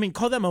 Yeah, I mean,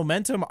 call that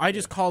momentum. I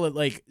just call it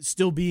like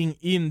still being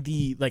in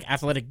the like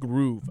athletic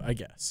groove, I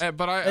guess.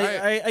 But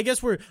I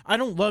guess I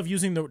don't love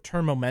using the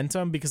term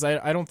momentum because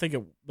I don't think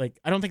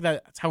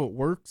that's how it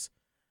works.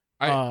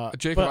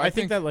 Jacob, but I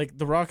think that like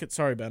the Rockets.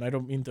 Sorry, Ben, I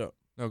don't mean to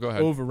go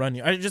ahead. Overrun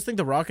you. I just think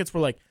the Rockets were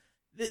like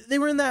they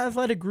were in that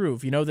athletic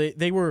groove.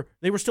 They were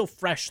still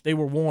fresh. They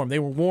were warm. They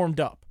were warmed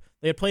up.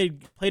 They had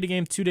played a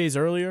game 2 days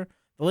earlier.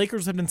 The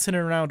Lakers have been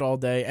sitting around all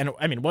day, and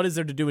I mean, what is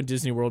there to do in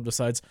Disney World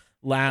besides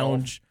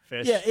lounge,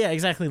 fish? Yeah,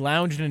 exactly.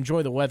 Lounge and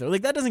enjoy the weather.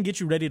 Like that doesn't get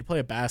you ready to play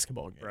a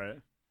basketball game, right?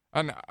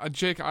 And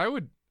Jake, I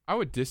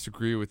would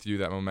disagree with you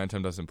that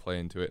momentum doesn't play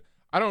into it.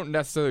 I don't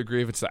necessarily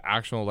agree if it's the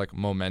actual like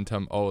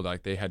momentum. Oh,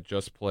 like they had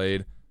just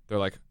played. They're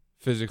like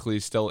physically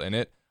still in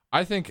it.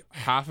 I think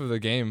half of the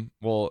game,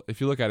 well,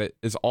 if you look at it,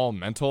 is all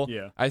mental.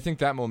 Yeah. I think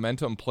that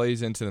momentum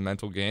plays into the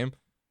mental game.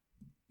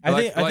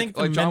 I think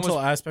the mental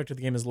aspect of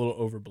the game is a little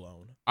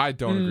overblown. I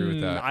don't agree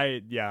with that.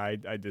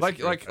 I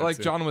disagree. Like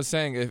John was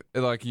saying, if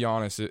like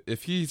Giannis,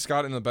 if he's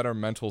got in a better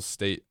mental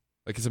state,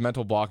 like it's a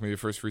mental block, maybe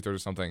first free throw or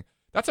something,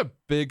 that's a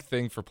big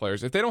thing for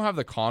players. If they don't have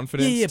the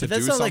confidence to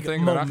do something, like they're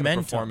not going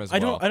to perform as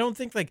well. I don't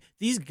think like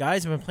these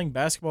guys have been playing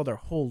basketball their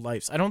whole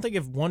lives. I don't think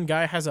if one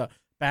guy has a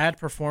bad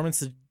performance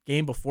the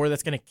game before,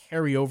 that's going to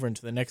carry over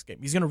into the next game.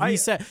 He's going to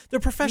reset. They're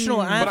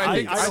professional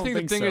athletes. But I think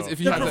the thing is, if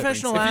he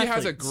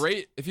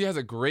has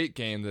a great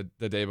game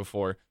the day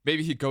before,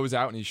 maybe he goes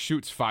out and he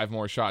shoots 5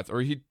 more shots,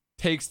 or he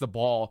takes the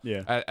ball,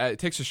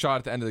 takes a shot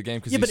at the end of the game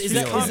because he's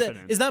feeling.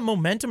 Is that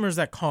momentum or is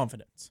that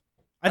confidence?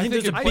 I think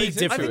there's a big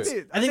difference.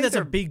 I think that's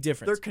a big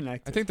difference. They're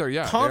connected. I think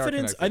they're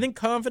confidence. I think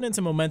confidence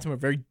and momentum are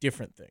very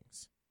different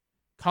things.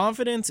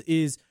 Confidence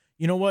is,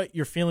 you know what,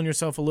 you're feeling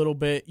yourself a little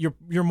bit.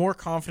 You're more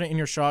confident in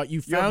your shot.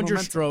 You found your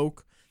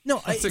stroke. No,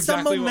 that's it's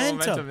exactly not momentum.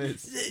 What momentum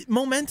is.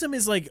 Momentum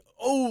is like,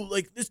 oh,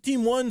 like this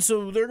team won,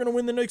 so they're gonna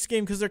win the next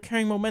game because they're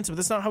carrying momentum.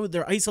 That's not how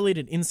they're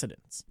isolated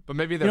incidents. But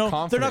maybe they're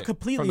confident. They're not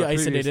completely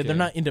isolated. They're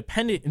not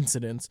independent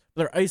incidents.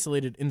 They're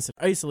isolated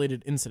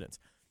incidents.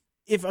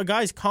 If a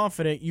guy's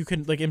confident, you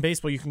can, like in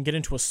baseball, you can get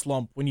into a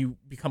slump when you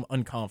become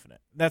unconfident.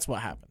 That's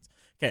what happens.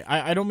 Okay,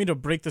 I don't mean to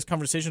break this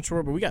conversation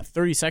short, but we got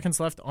 30 seconds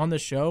left on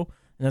this show,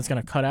 and that's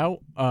going to cut out.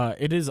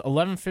 It is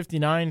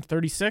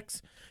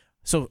 11:59:36.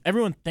 So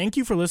everyone, thank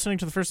you for listening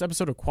to the first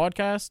episode of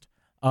Quadcast.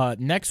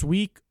 Next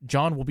week,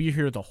 John will be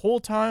here the whole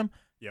time.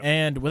 Yep.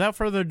 And without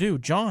further ado,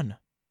 John,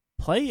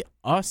 play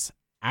us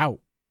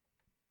out.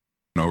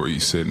 know where you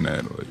sitting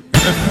at.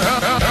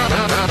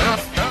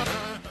 Like.